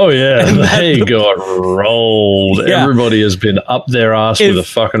 Oh, yeah. They got rolled. Yeah. Everybody has been up their ass with a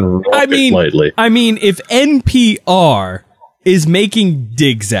fucking rocket lately. I mean, if NPR is making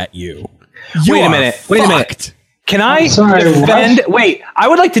digs at you, Wait a minute. Can I defend? Wait, I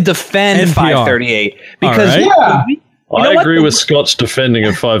would like to defend NPR. 538 because I agree with Scott's defending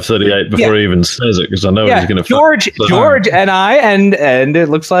of 538 before he even says it, because I know he's going to. George and I and it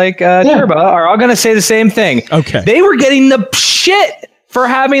looks like Turbo are all going to say the same thing. Okay, they were getting the shit for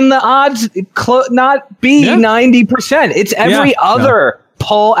having the odds not be 90%. It's every other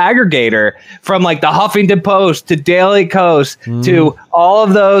poll aggregator, from like the Huffington Post to Daily Kos to all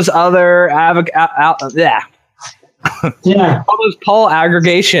of those other all those poll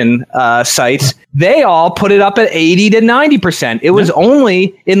aggregation sites. They all put it up at 80 to 90%. It was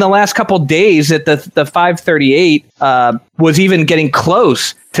only in the last couple of days that the 538 was even getting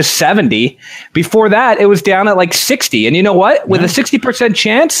close to 70. Before that, it was down at like 60. And you know what? With a 60%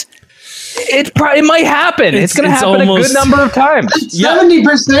 chance, it might happen. It's going to happen a good number of times.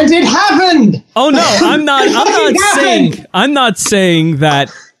 70%. It happened. Oh no, I'm not saying that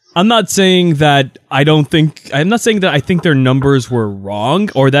I think their numbers were wrong,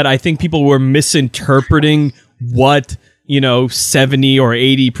 or that I think people were misinterpreting what 70 or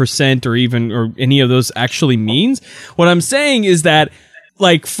 80% or any of those actually means. What I'm saying is that,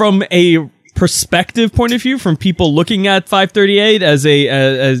 like, from a perspective point of view, from people looking at 538 as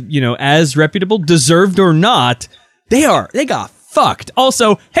reputable, deserved or not, they got fucked.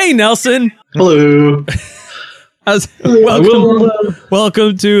 Also, hey Nelson. Hello.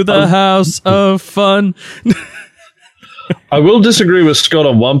 Welcome to the House of Fun. I will disagree with Scott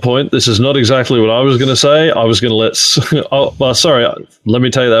on one point. This is not exactly what I was going to say. I was going to let me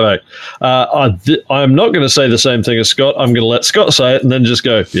take that back. I'm not going to say the same thing as Scott. I'm going to let Scott say it and then just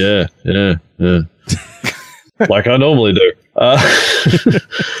go, yeah, like I normally do. But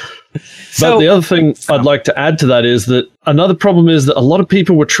the other thing I'd like to add to that is that another problem is that a lot of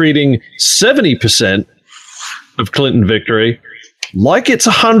people were treating 70% of Clinton victory like it's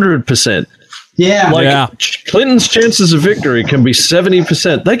 100%. Clinton's chances of victory can be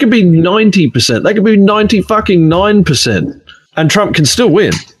 70%. They can be 90%. They can be 90-fucking-9%. And Trump can still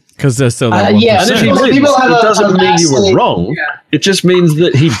win. Because they're still that 1%. And if he wins, it doesn't mean you were wrong. Yeah. It just means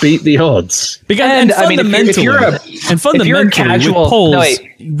that he beat the odds. Because, if you're a casual, with polls,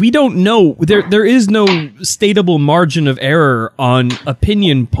 we don't know. There is no stateable margin of error on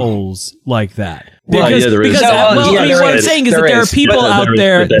opinion polls like that. Because what I'm saying is that there are people out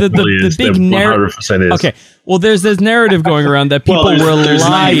there. The big narrative. Okay, well, there's this narrative going around that people were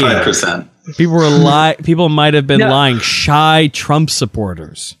lying. 95%. People might have been lying. Shy Trump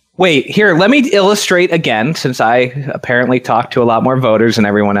supporters. Wait, here, let me illustrate again, since I apparently talk to a lot more voters than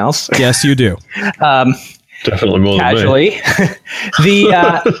everyone else. Yes, you do. Definitely more casually. Than me.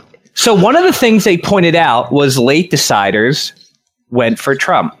 So one of the things they pointed out was late deciders went for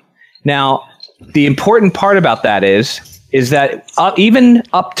Trump. Now, the important part about that is that even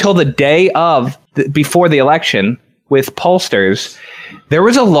up till the day of before the election, with pollsters, there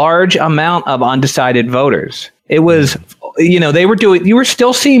was a large amount of undecided voters. It was, you were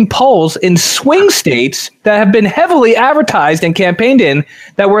still seeing polls in swing states that have been heavily advertised and campaigned in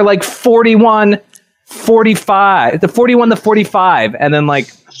that were like 41, 45, the 41 to 45, and then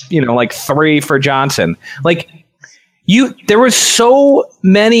like 3 for Johnson. Like there was so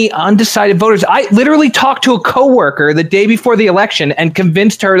many undecided voters. I literally talked to a coworker the day before the election and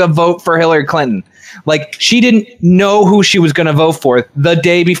convinced her to vote for Hillary Clinton. Like she didn't know who she was going to vote for the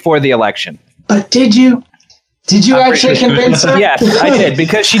day before the election. But did you actually convince her? Yes, I did,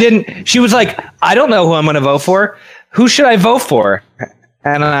 because she was like, I don't know who I'm going to vote for. Who should I vote for?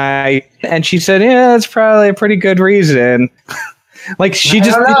 And she said, yeah, that's probably a pretty good reason. Like she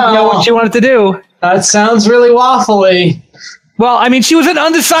just didn't know what she wanted to do. That sounds really waffly. Well, I mean, she was an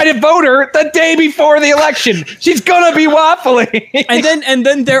undecided voter the day before the election. She's gonna be waffly. and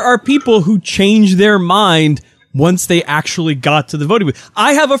then there are people who change their mind once they actually got to the voting booth.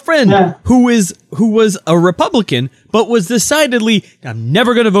 I have a friend who was a Republican, but was decidedly, I'm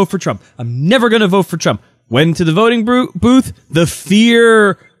never going to vote for Trump. I'm never going to vote for Trump. Went to the voting booth. The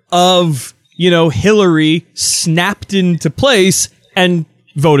fear of, Hillary snapped into place and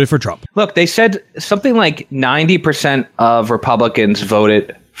voted for Trump. Look, they said something like 90% of Republicans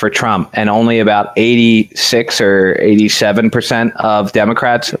voted for Trump, and only about 86 or 87% of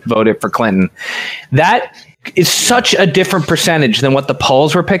Democrats voted for Clinton. That is such a different percentage than what the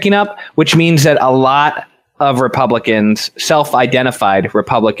polls were picking up, which means that a lot of Republicans, self-identified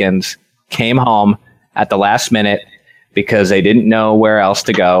Republicans, came home at the last minute because they didn't know where else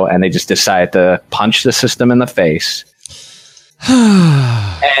to go, and they just decided to punch the system in the face.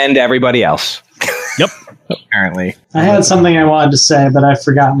 And everybody else. Yep. Apparently. I had something I wanted to say, but I've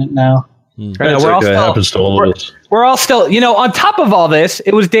forgotten it now. It happens to all of us. We're all still, on top of all this,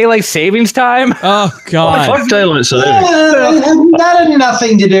 it was daylight savings time. Oh, God. Fuck daylight savings. That had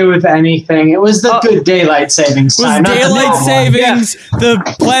nothing to do with anything. It was the good daylight savings time. It was daylight savings. Yeah.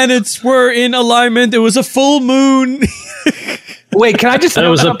 The planets were in alignment. It was a full moon. Wait, can I just... There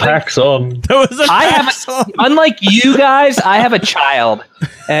was a PAX on. Unlike you guys, I have a child.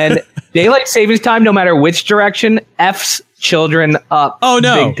 And daylight savings time, no matter which direction, F's children up. Oh,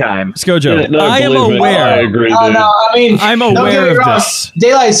 no. Big time. Scojo, no, I am aware. I agree, I'm aware of this.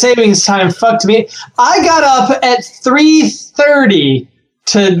 Daylight savings time fucked me. I got up at 3:30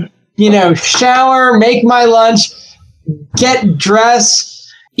 to, shower, make my lunch, get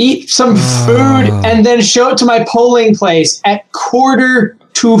dressed, eat some food, and then show it to my polling place at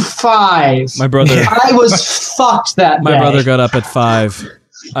 4:45. My brother. I was fucked that day. My brother got up at 5.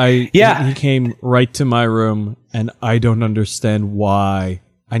 He came right to my room, and I don't understand why.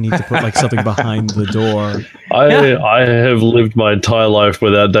 I need to put something behind the door. I have lived my entire life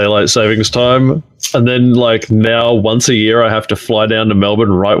without daylight savings time, and then now once a year I have to fly down to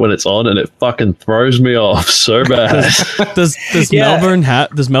Melbourne right when it's on, and it fucking throws me off so bad. Does Melbourne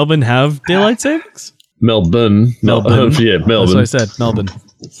have daylight savings? Melbourne. Yeah, Melbourne. That's what I said, Melbourne.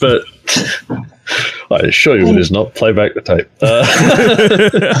 But I assure you it is not. Play back the tape.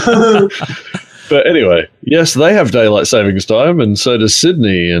 But anyway, yes, they have daylight savings time, and so does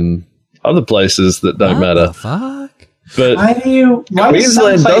Sydney and other places that don't matter. The fuck? But why do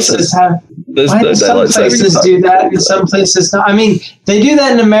some places do that and some places not? I mean, they do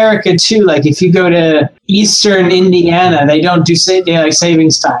that in America too. Like if you go to Eastern Indiana, they don't do daylight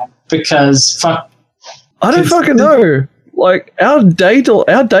savings time because fuck. I don't fucking know. Our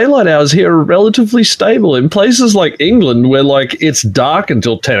daylight hours here are relatively stable. In places like England, where it's dark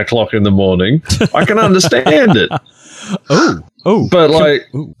until 10 o'clock in the morning, I can understand it. Oh, but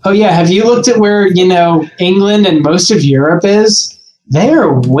oh yeah. Have you looked at where England and most of Europe is? They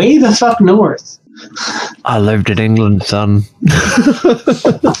are way the fuck north. I lived in England, son.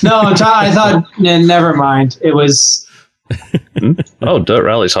 No, I thought. Never mind. It was. Oh, Dirt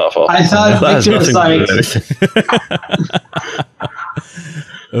Rally's half off. I thought Victor was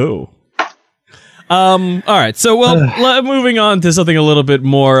Oh. All right. So, moving on to something a little bit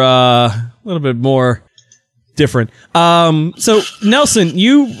more different. So Nelson,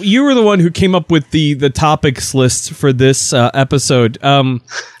 you were the one who came up with the topics list for this episode.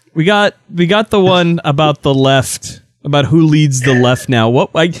 We got the one about the left, about who leads the left now.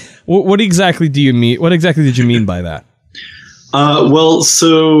 What exactly do you mean? What exactly did you mean by that? There's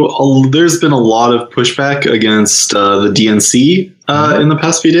been a lot of pushback against the DNC in the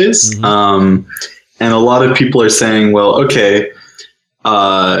past few days. Mm-hmm. And a lot of people are saying, well, okay,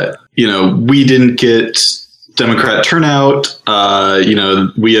 we didn't get Democrat turnout.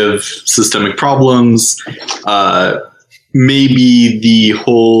 We have systemic problems. Maybe the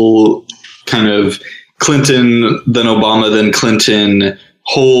whole kind of Clinton, then Obama, then Clinton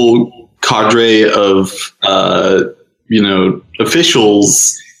whole cadre of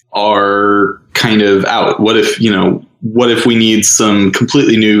officials are kind of out? What if we need some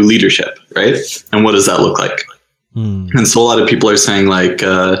completely new leadership, right? And what does that look like? And so a lot of people are saying like,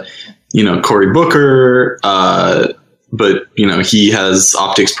 Cory Booker, but he has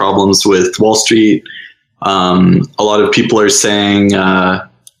optics problems with Wall Street. A lot of people are saying,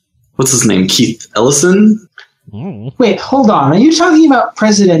 what's his name? Keith Ellison. Wait, hold on. Are you talking about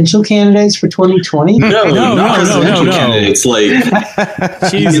presidential candidates for 2020? No, presidential candidates. Like,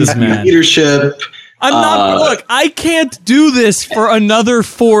 Jesus, man. Leadership. I'm not. Look, I can't do this for another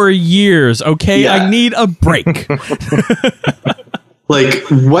 4 years. Okay, I need a break. Like,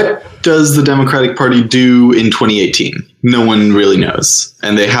 what does the Democratic Party do in 2018? No one really knows,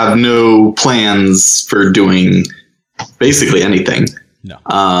 and they have no plans for doing basically anything. No.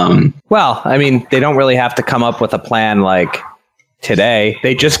 Well, I mean, they don't really have to come up with a plan like today.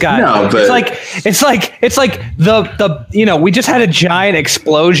 They just got. No, but it's like the we just had a giant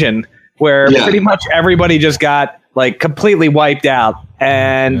explosion where pretty much everybody just got like completely wiped out,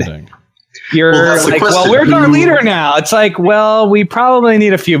 and you're like, well, where's our leader now? It's like, well, we probably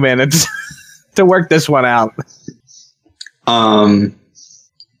need a few minutes to work this one out.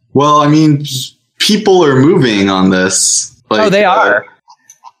 Well, I mean, people are moving on this. Like, they are.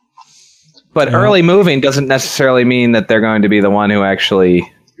 But early moving doesn't necessarily mean that they're going to be the one who actually,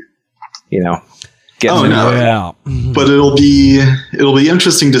 gets Yeah. But it'll be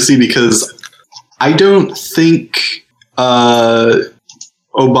interesting to see, because I don't think Obama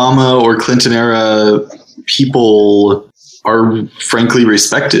or Clinton era people are frankly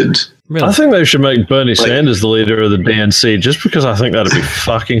respected. Really? I think they should make Bernie Sanders the leader of the DNC, just because I think that'd be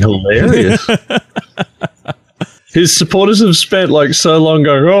fucking hilarious. His supporters have spent like so long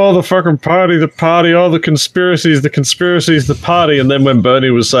going, oh, the fucking party, oh, the conspiracies, the party. And then when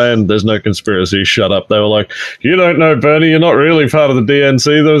Bernie was saying there's no conspiracy, shut up, they were like, you don't know, Bernie, you're not really part of the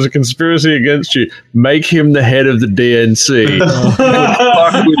DNC. There was a conspiracy against you. Make him the head of the DNC.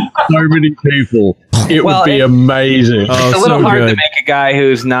 Fuck with so many people. It would be amazing. It's a little hard to make a guy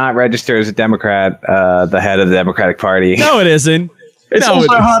who's not registered as a Democrat the head of the Democratic Party. No, it isn't. It's also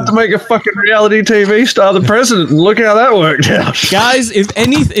hard to make a fucking reality TV star the president, and look how that worked out. Guys,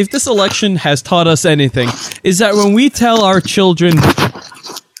 if this election has taught us anything, is that when we tell our children,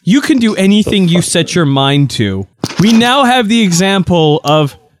 you can do anything you set your mind to, we now have the example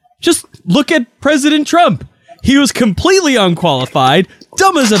of, just look at President Trump. He was completely unqualified,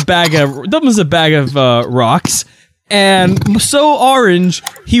 dumb as a bag of rocks, and so orange,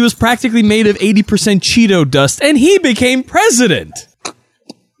 he was practically made of 80% Cheeto dust, and he became president.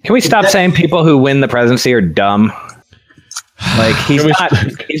 Can we stop saying people who win the presidency are dumb? Like, he's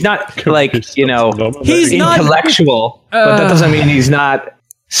not intellectual, but that doesn't mean he's not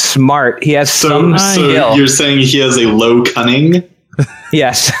smart. He has some skill. You're saying he has a low cunning?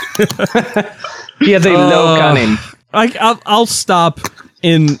 Yes. He has a low cunning. I'll stop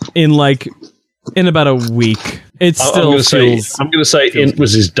in about a week. It still feels... I'm going to say int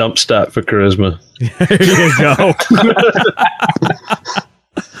was his dump stat for charisma. There you go.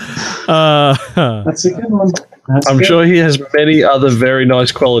 That's a good one. I'm sure he has many other very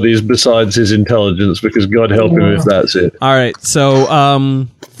nice qualities besides his intelligence, because God help him if that's it. All right, so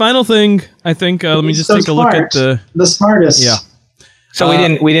final thing, I think. Let me just take a look at the smartest. Yeah. So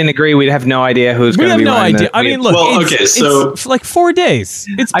we didn't agree. We have no idea who's going to be. We have no idea. I mean, look. It's like 4 days.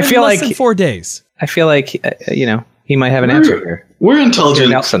 It's been less than 4 days. I feel like he might have an answer here. We're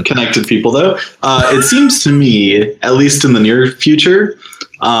intelligent, connected people, though. It seems to me, at least in the near future,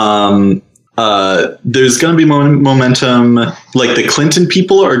 there's going to be momentum. Like, the Clinton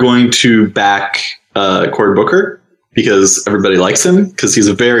people are going to back Cory Booker because everybody likes him, because he's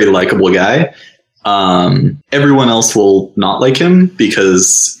a very likable guy. Everyone else will not like him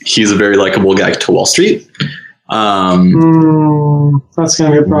because he's a very likable guy to Wall Street. That's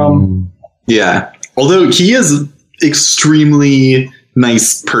going to be a problem. Yeah. Although he is an extremely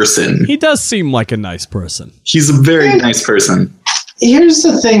nice person. He does seem like a nice person. He's a very nice person. Here's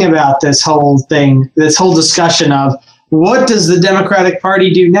the thing about this whole discussion of what does the Democratic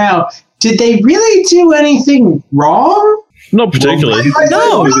Party do now? Did they really do anything wrong? Not particularly.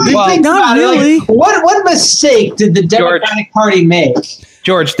 Not really. What mistake did the Democratic Party make?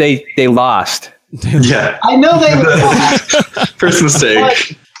 George, they lost. Yeah. I know they lost. First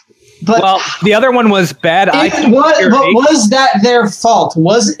mistake. But the other one was bad. Was that their fault?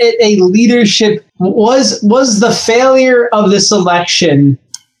 Was it a leadership? Was the failure of this election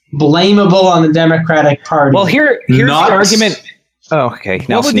blameable on the Democratic Party? Well, here's the argument. Oh, okay.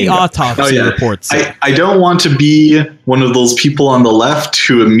 What would the autopsy report say? I don't want to be one of those people on the left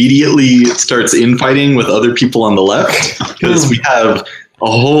who immediately starts infighting with other people on the left, because we have a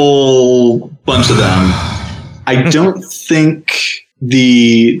whole bunch of them. I don't think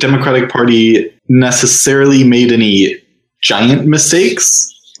the Democratic Party necessarily made any giant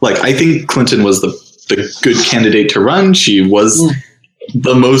mistakes. Like, I think Clinton was the good candidate to run. She was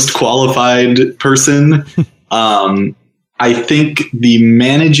the most qualified person. I think the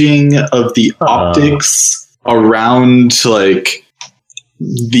managing of the optics around like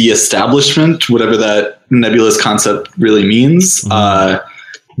the establishment, whatever that nebulous concept really means,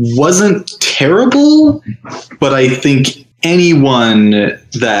 wasn't terrible. But I think anyone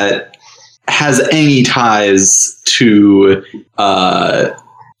that has any ties to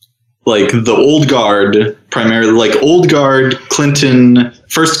like the old guard, primarily like old guard Clinton,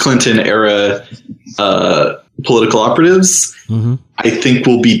 first Clinton era political operatives, I think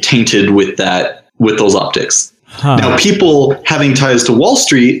will be tainted with those optics. Now, people having ties to Wall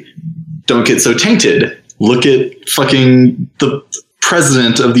Street don't get so tainted. Look at fucking the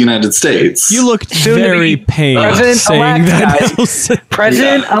President of the United States. You looked very pained saying that.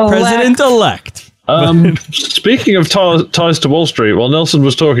 President-elect. Speaking of ties to Wall Street, while Nelson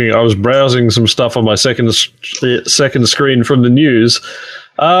was talking, I was browsing some stuff on my second screen from the news.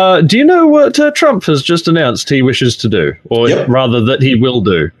 Do you know what Trump has just announced he wishes to do? Or rather, that he will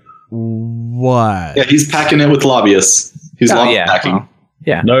do? What? Yeah, he's packing it with lobbyists. He's packing.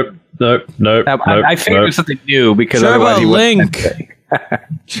 Yeah. Nope. I figured it was something new because otherwise he wouldn't.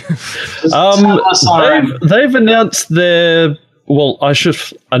 They've announced their... Well,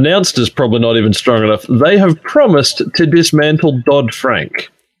 announced is probably not even strong enough. They have promised to dismantle Dodd-Frank.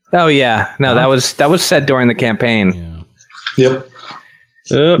 Oh yeah, no, that was said during the campaign. Yeah.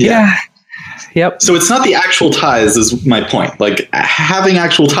 Yep. Yep. So it's not the actual ties is my point. Like, having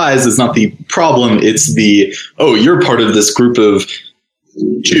actual ties is not the problem. It's you're part of this group of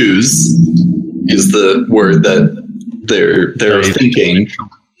Jews is the word that they're thinking.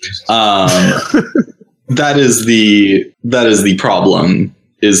 That is the problem,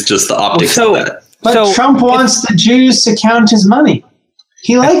 is just the optics of that. But Trump wants the Jews to count his money.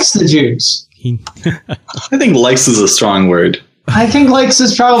 He likes the Jews. I think likes is a strong word. I think likes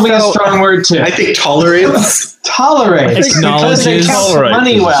is probably a strong word too. I think tolerates. Acknowledges. Because they count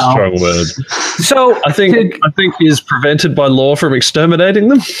money well. Strong word. So I think is prevented by law from exterminating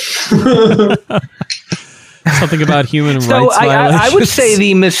them. Something about human rights violations. I would say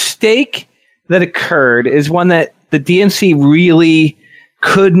the mistake that occurred is one that the DNC really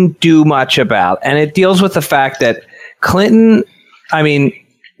couldn't do much about. And it deals with the fact that Clinton,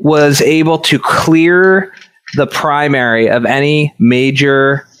 was able to clear the primary of any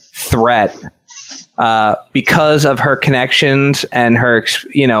major threat because of her connections and her,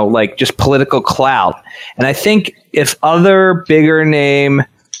 just political clout. And I think if other bigger name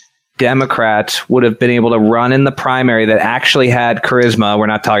Democrats would have been able to run in the primary that actually had charisma. We're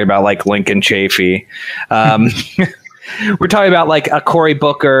not talking about like Lincoln Chafee. We're talking about like a Cory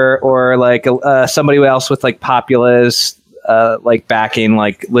Booker or like somebody else with like populist, like backing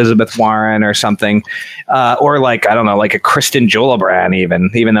like Elizabeth Warren or something. Or like, I don't know, like a Kristen Gillibrand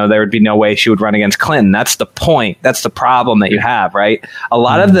even though there would be no way she would run against Clinton. That's the point. That's the problem that you have, right? A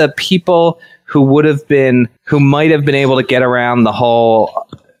lot of the people who might have been able to get around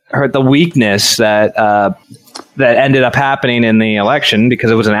the weakness that ended up happening in the election because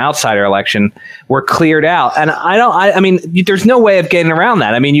it was an outsider election were cleared out. And there's no way of getting around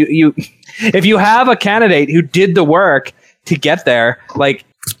that. You if you have a candidate who did the work to get there,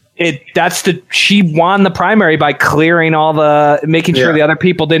 she won the primary by clearing making sure the other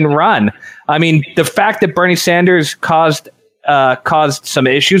people didn't run. The fact that Bernie Sanders caused some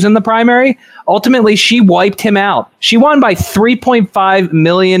issues in the primary. Ultimately, she wiped him out. She won by 3.5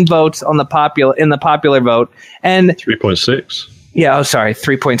 million votes in the popular vote, and 3.6. Yeah,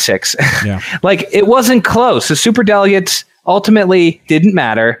 3.6. Yeah, it wasn't close. The superdelegates ultimately didn't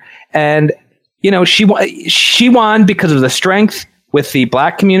matter, and she won because of the strength with the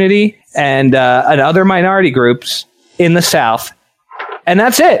black community and other minority groups in the South, and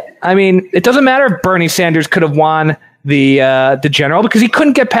that's it. It doesn't matter if Bernie Sanders could have won the general because he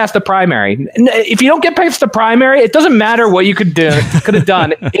couldn't get past the primary. If you don't get past the primary, it doesn't matter what you could have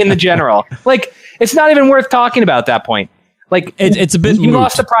done in the general. It's not even worth talking about at that point. It's a bit you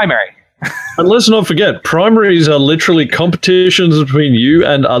lost the primary. And let's not forget, primaries are literally competitions between you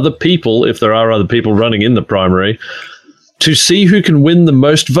and other people, if there are other people running in the primary, to see who can win the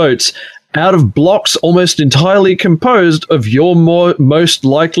most votes out of blocks almost entirely composed of your most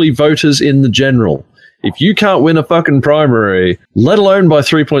likely voters in the general. If you can't win a fucking primary, let alone by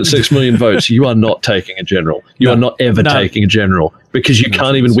 3.6 million votes, you are not taking a general. You are not ever taking a general because you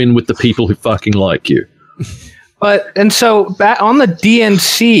can't even win with the people who fucking like you. And so back on the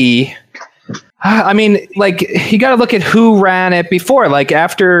DNC, I mean, like, you got to look at who ran it before. Like,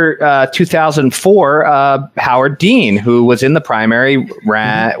 after 2004, Howard Dean, who was in the primary,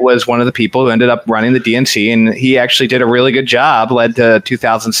 was one of the people who ended up running the DNC, and he actually did a really good job. Led to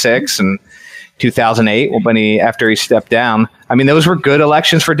 2006 and 2008 after he stepped down. I mean, those were good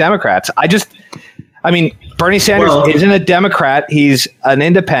elections for Democrats. Bernie Sanders isn't a Democrat. He's an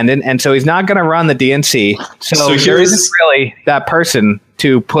independent, and so he's not going to run the DNC. So there isn't really that person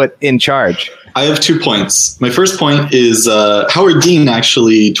to put in charge. I have 2 points. My first point is Howard Dean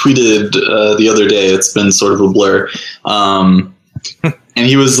actually tweeted the other day. It's been sort of a blur. And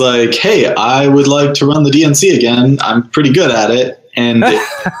he was like, hey, I would like to run the DNC again. I'm pretty good at it. And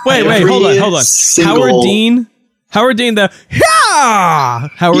wait, hold on. Howard Dean, Howard Dean, the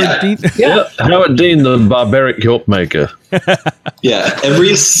Howard Dean, the barbaric York maker. Yeah,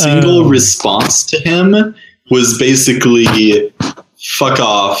 every single response to him was basically "fuck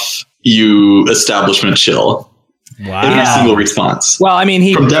off, you establishment shill." Wow. Every single response. Well, I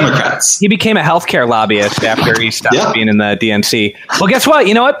mean, from Democrats. He became a healthcare lobbyist after he stopped being in the DNC. Well, guess what?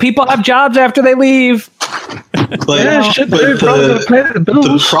 You know what? People have jobs after they leave. The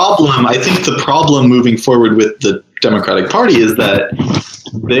problem, I think the problem moving forward with the Democratic Party is that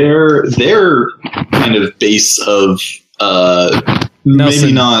their kind of base of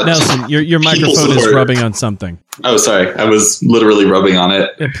maybe not. Nelson, your microphone is rubbing on something. Oh, sorry. I was literally rubbing on it.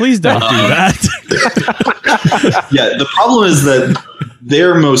 Yeah, please don't do that. Yeah, the problem is that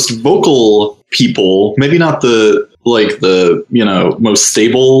their most vocal people, maybe not the most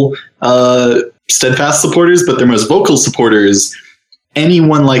stable, steadfast supporters, but their most vocal supporters,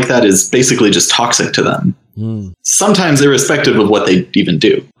 anyone like that is basically just toxic to them. Sometimes irrespective of what they even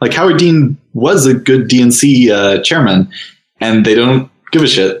do. Like Howard Dean was a good DNC chairman, and they don't give a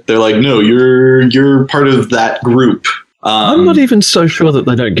shit. They're like, no, you're part of that group. I'm not even so sure that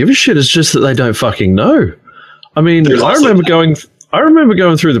they don't give a shit. It's just that they don't fucking know. I mean, I remember going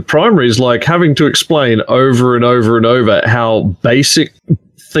through the primaries, like having to explain over and over and over how basic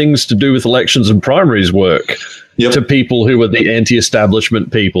things to do with elections and primaries work to people who are the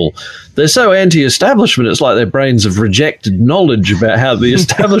anti-establishment people. They're so anti-establishment, it's like their brains have rejected knowledge about how the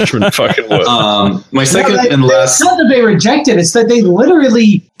establishment fucking works. My second and last... It's not that they rejected, it's that they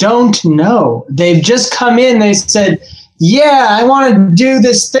literally don't know. They've just come in, they said, yeah, I want to do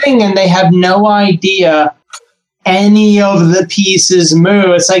this thing, and they have no idea any of the pieces move.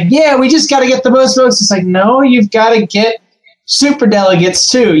 It's like, yeah, we just got to get the most votes. It's like, no, you've got to get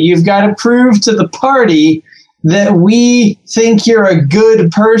superdelegates too. You've got to prove to the party that we think you're a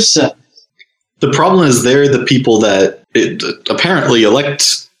good person. The problem is they're the people that apparently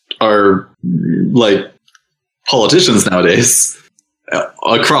elect our like politicians nowadays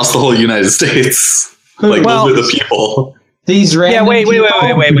across the whole United States. Like those are the people. These random wait.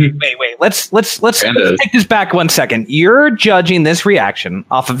 Let's take this back 1 second. You're judging this reaction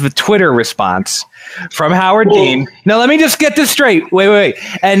off of a Twitter response from Howard Dean. Now, let me just get this straight. Wait.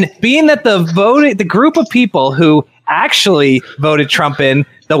 And being that the group of people who actually voted Trump in,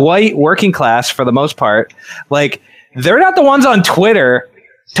 the white working class for the most part, like, they're not the ones on Twitter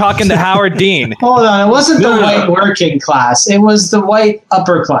talking to Howard Dean. Hold on. It wasn't the white working class. It was the white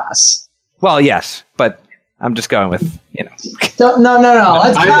upper class. Well, yes, but I'm just going with, No.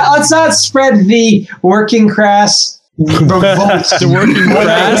 Let's not spread the working class revolt. The working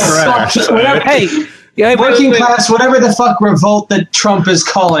class? Working class, whatever the fuck revolt that Trump is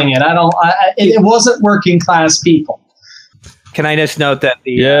calling it. It wasn't working class people. Can I just note that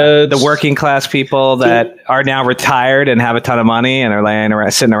the working class people that are now retired and have a ton of money and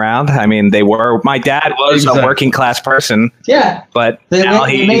are sitting around? I mean, my dad was a working class person. Yeah. But they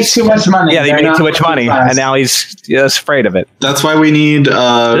make too much money. Yeah, they make too much money. And now he's just afraid of it. That's why we need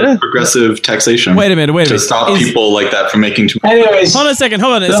progressive taxation. Wait a minute. To stop people like that from making too much money. Anyways. Hold on a second.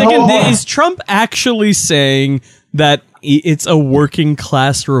 Is Trump actually saying that it's a working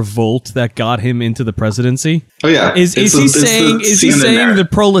class revolt that got him into the presidency? Oh yeah. Is he saying the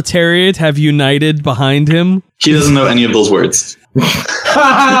proletariat have united behind him? He doesn't know any of those words. He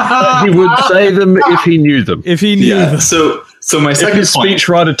would say them if he knew them. If he knew them. So my second his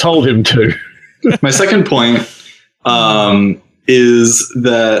speechwriter told him to. My second point is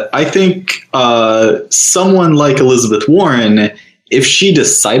that I think someone like Elizabeth Warren, if she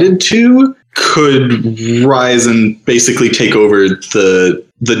decided to, could rise and basically take over the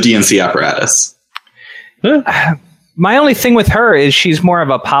DNC apparatus. My only thing with her is she's more of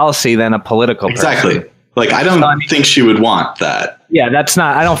a policy than a political person. Exactly. Like, I don't think she would want that. Yeah,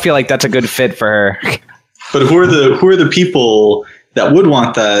 I don't feel like that's a good fit for her. But who are the people that would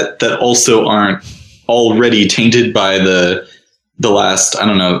want that also aren't already tainted by the last, I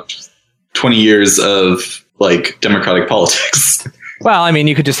don't know, 20 years of like democratic politics. Well, I mean,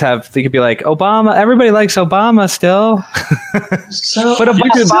 you could be like, Obama, everybody likes Obama still. So, but but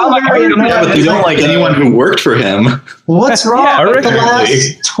they don't like anyone who worked for him. What's wrong with the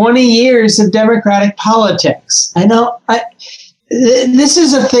last 20 years of democratic politics? I know. This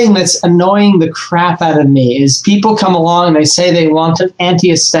is a thing that's annoying the crap out of me, is people come along and they say they want an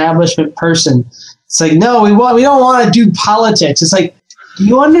anti-establishment person. It's like, no, we don't want to do politics. It's like, do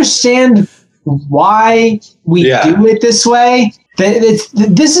you understand why we do it this way?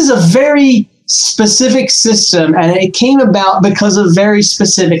 This is a very specific system, and it came about because of very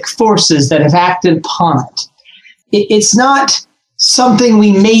specific forces that have acted upon it. It's not something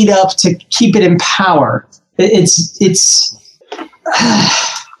we made up to keep it in power. It's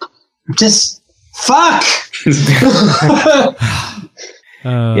just fuck.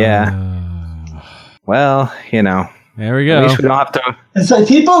 Yeah. Well, there we go. At least we don't have to. It's like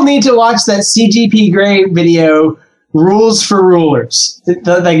people need to watch that CGP Grey video, Rules for Rulers.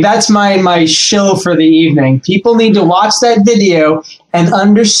 Like that's my shill for the evening. People need to watch that video and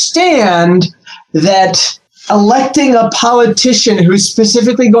understand that electing a politician who's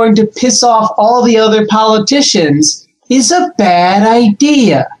specifically going to piss off all the other politicians is a bad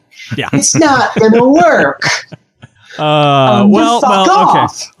idea. Yeah. It's not going to work. Okay. All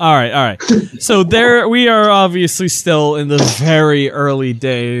right. So there we are, obviously still in the very early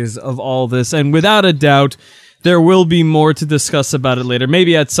days of all this, and without a doubt, there will be more to discuss about it later.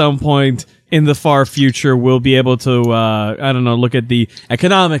 Maybe at some point in the far future, we'll be able to, look at the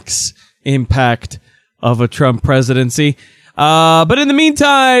economics impact of a Trump presidency. But in the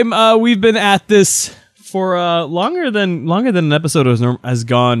meantime, we've been at this for longer than an episode has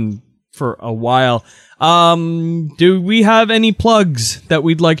gone for a while. Do we have any plugs that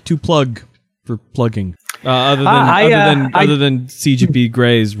we'd like to plug for plugging? Other than CGP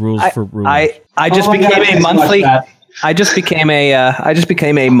Grey's Rules for Rulers. I just became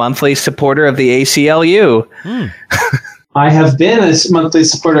a monthly supporter of the ACLU. I have been a monthly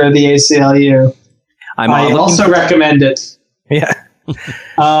supporter of the ACLU. I also recommend it. Yeah.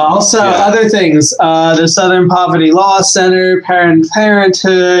 Other things, the Southern Poverty Law Center,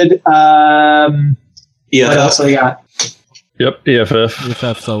 Parenthood. What else we got? Yep, EFF.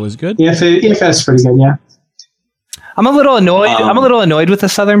 EFF's always good. EFF's pretty good, yeah. I'm a little annoyed. I'm a little annoyed with the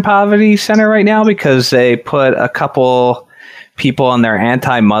Southern Poverty Center right now because they put a couple people on their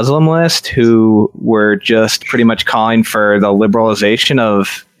anti-Muslim list who were just pretty much calling for the liberalization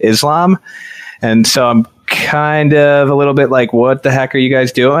of Islam, and so I'm kind of a little bit like, what the heck are you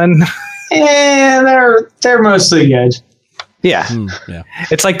guys doing? Yeah, they're mostly good. Yeah. Yeah.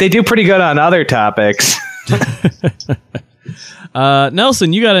 It's like they do pretty good on other topics.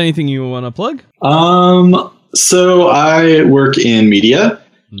 Nelson, you got anything you want to plug? So I work in media,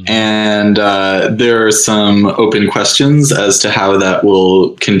 and there are some open questions as to how that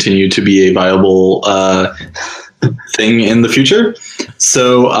will continue to be a viable thing in the future.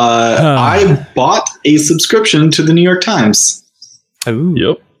 So I bought a subscription to the New York Times. Ooh.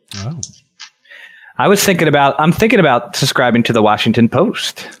 Yep. Wow. I'm thinking about subscribing to the Washington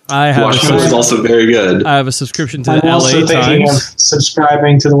Post. Washington Post is also very good. I have a subscription to the I'm also LA thinking Times. of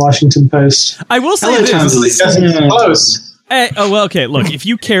subscribing to the Washington Post. I will say LA Times this. is Close. Okay. Look, if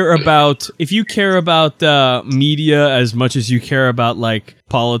you care about media as much as you care about like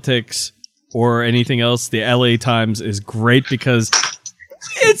politics or anything else, the LA Times is great because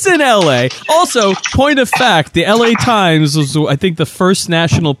it's in LA. Also, point of fact, the LA Times was, I think, the first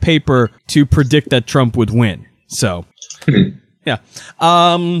national paper to predict that Trump would win. So, yeah.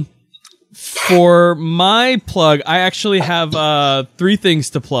 For my plug, I actually have three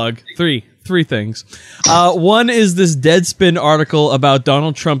things to plug. Three things. One is this Deadspin article about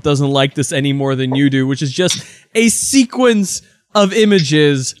Donald Trump doesn't like this any more than you do, which is just a sequence of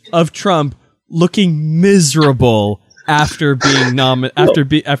images of Trump looking miserable after being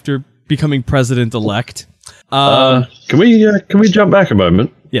after becoming president-elect. Can we jump back a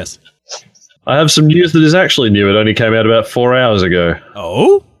moment? Yes. I have some news that is actually new. It only came out about 4 hours ago.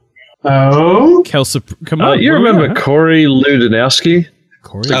 Oh? Come on. You remember Corey Ludinowski?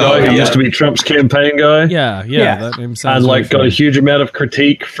 Corey? The guy who used to be Trump's campaign guy? Yeah. That name sounds And like got a huge amount of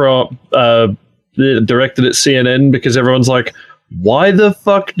critique from directed at CNN because everyone's like, why the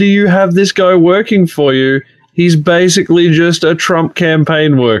fuck do you have this guy working for you? He's basically just a Trump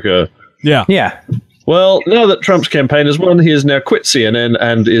campaign worker. Yeah. Yeah. Well, now that Trump's campaign has won, he has now quit CNN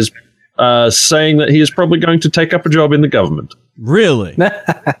and is saying that he is probably going to take up a job in the government. Really?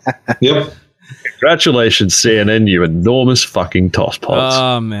 Yep. Congratulations, CNN, you enormous fucking tosspots.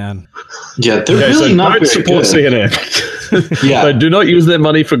 Oh, man. Yeah, they're really not very support good. CNN. Yeah. But do not use their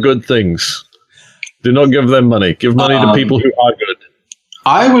money for good things. Do not give them money. Give money to people who are good.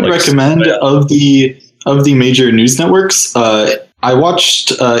 I would recommend of the major news networks. I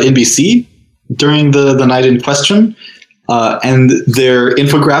watched NBC during the night in question, and their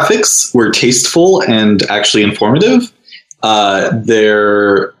infographics were tasteful and actually informative.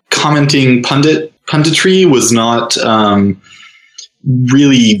 Their commenting punditry was not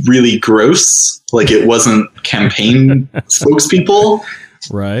really gross. Like, it wasn't campaign spokespeople.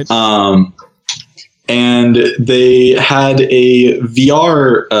 Right. And they had a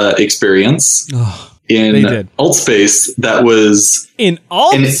VR experience in Altspace that was... In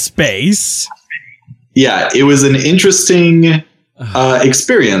Altspace? Yeah, it was an interesting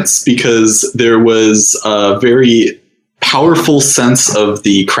experience because there was a very powerful sense of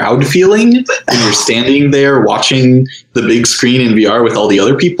the crowd feeling when you're standing there watching the big screen in VR with all the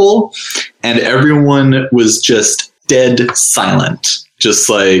other people, and everyone was just dead silent, just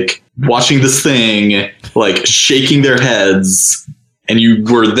like watching this thing, like shaking their heads, and you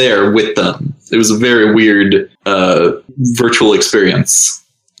were there with them. It was a very weird virtual experience.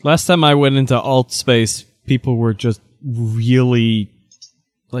 Last time I went into Altspace, people were just really,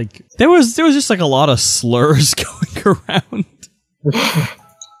 like, there was just like a lot of slurs going around.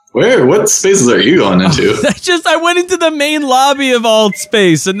 Where? What spaces are you going into? I went into the main lobby of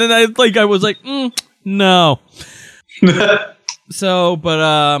Altspace, and then I was like, no. So, but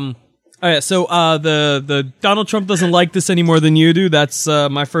all right. So, the Donald Trump doesn't like this any more than you do. That's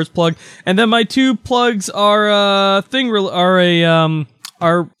my first plug, and then my two plugs are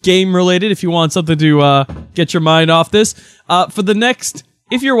are game related. If you want something to get your mind off this, for the next,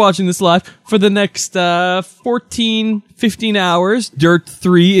 if you're watching this live, for the next 15 hours, Dirt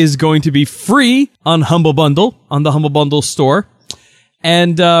 3 is going to be free on Humble Bundle, on the Humble Bundle store.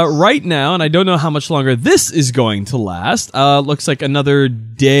 And right now, and I don't know how much longer this is going to last, looks like another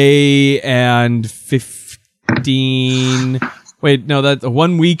day and 15... Wait, no, that's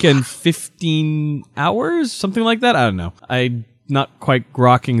 1 week and 15 hours? Something like that? I don't know. I'm not quite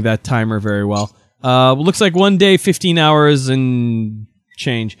grokking that timer very well. Looks like 1 day, 15 hours and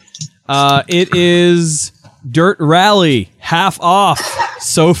change. It is Dirt Rally, half off.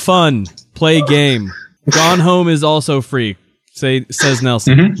 So fun. Play game. Gone Home is also free. Says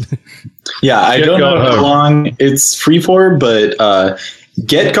Nelson. Mm-hmm. Yeah, I don't know how long it's free for, but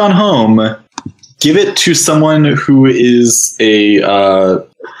get Gone Home. Give it to someone who is a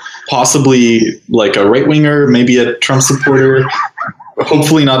possibly like a right winger, maybe a Trump supporter.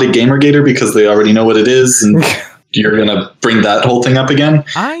 Hopefully not a Gamergator because they already know what it is, and you're gonna bring that whole thing up again.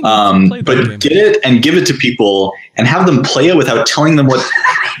 But get it and give it to people and have them play it without telling them what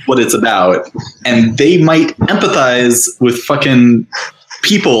it's about, and they might empathize with fucking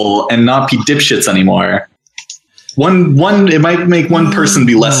people and not be dipshits anymore. It might make one person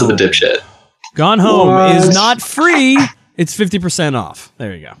be less of a dipshit. Gone Home is not free. It's 50% off.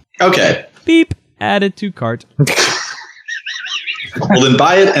 There you go. Okay. Beep. Added to cart. Well, then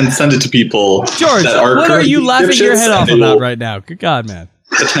buy it and send it to people. George, that are what are you laughing your head off about right now? Good God, man.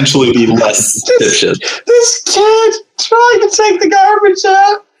 Potentially be less dipshit. This kid trying to take the garbage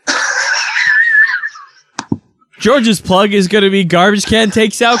out. George's plug is going to be Garbage Can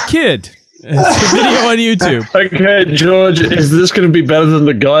Takes Out Kid. It's a video on YouTube. Okay, George, is this going to be better than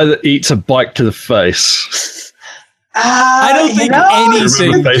the guy that eats a bike to the face? I don't think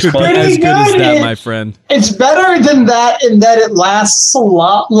anything could be as good as that, my friend. It's better than that in that it lasts a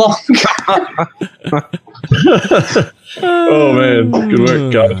lot longer. Oh, man. Good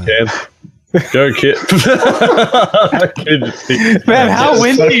work, Garbage Can. Go, Kit. Man, how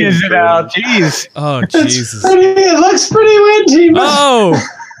windy is it out? Jeez. Oh, Jesus. It looks pretty windy.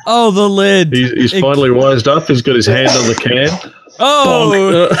 Oh, the lid. He's finally wised up. He's got his hand on the can.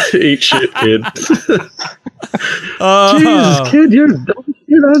 Oh. Eat shit, kid. Jesus, kid, you're a dumb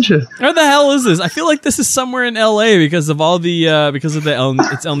kid, aren't you? Where the hell is this? I feel like this is somewhere in LA because of all the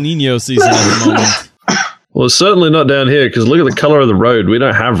it's El Nino season at the moment. Well, it's certainly not down here because look at the color of the road. We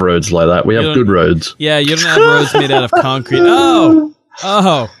don't have roads like that. We have good roads. Yeah, you don't have roads made out of concrete. Oh,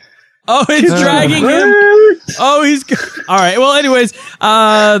 it's dragging him. Oh, he's all right. Well, anyways,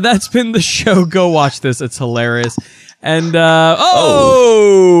 that's been the show. Go watch this; it's hilarious. And wait,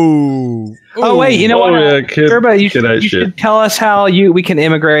 you know what, Gerba, you should tell us how we can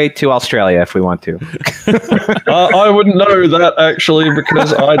immigrate to Australia if we want to. I wouldn't know that actually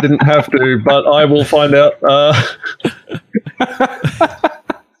because I didn't have to, but I will find out.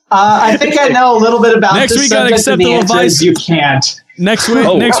 I think I know a little bit about next this week on Acceptable Vice. You can't. Next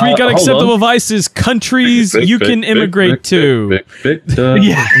week, Unacceptable Vices, countries you can immigrate to.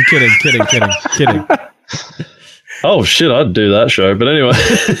 Yeah. I'm kidding. Oh shit, I'd do that show. But anyway,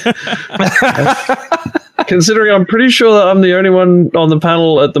 considering I'm pretty sure that I'm the only one on the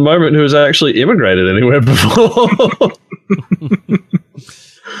panel at the moment who has actually immigrated anywhere before.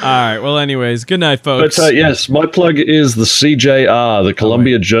 All right. Well, anyways, good night, folks. But yes, my plug is the CJR, the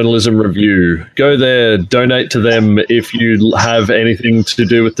Columbia Journalism Review. Go there, donate to them if you have anything to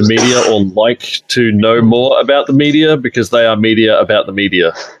do with the media or like to know more about the media, because they are media about the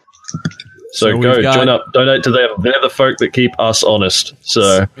media. So go, join up, donate to them. They're the folk that keep us honest.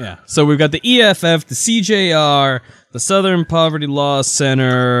 So we've got the EFF, the CJR, the Southern Poverty Law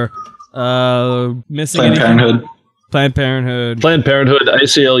Center, missing Planned Parenthood,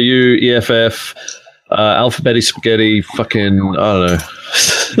 ACLU, EFF, Alphabeti Spaghetti, fucking, I don't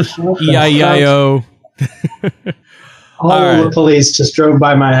know. EIEIO. All the police just drove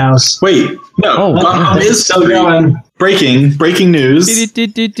by my house. Wait, no, Gone Home is still going. Breaking news.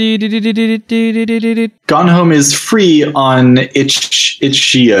 Gone Home is free on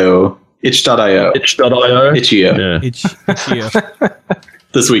itch.io. Itch.io. Itch.io. Yeah. Itch.io.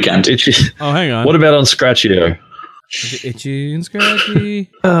 This weekend. Oh, hang on. What about on Scratch.io? Itchy and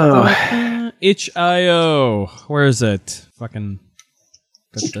Scratchy. Itch.io. Where is it? Fucking...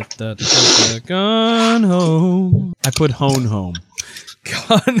 Gone Home. I put home.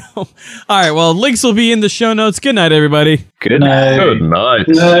 Gone Home. All right, well, links will be in the show notes. Good night, everybody. Good night. Good night.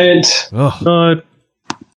 Night.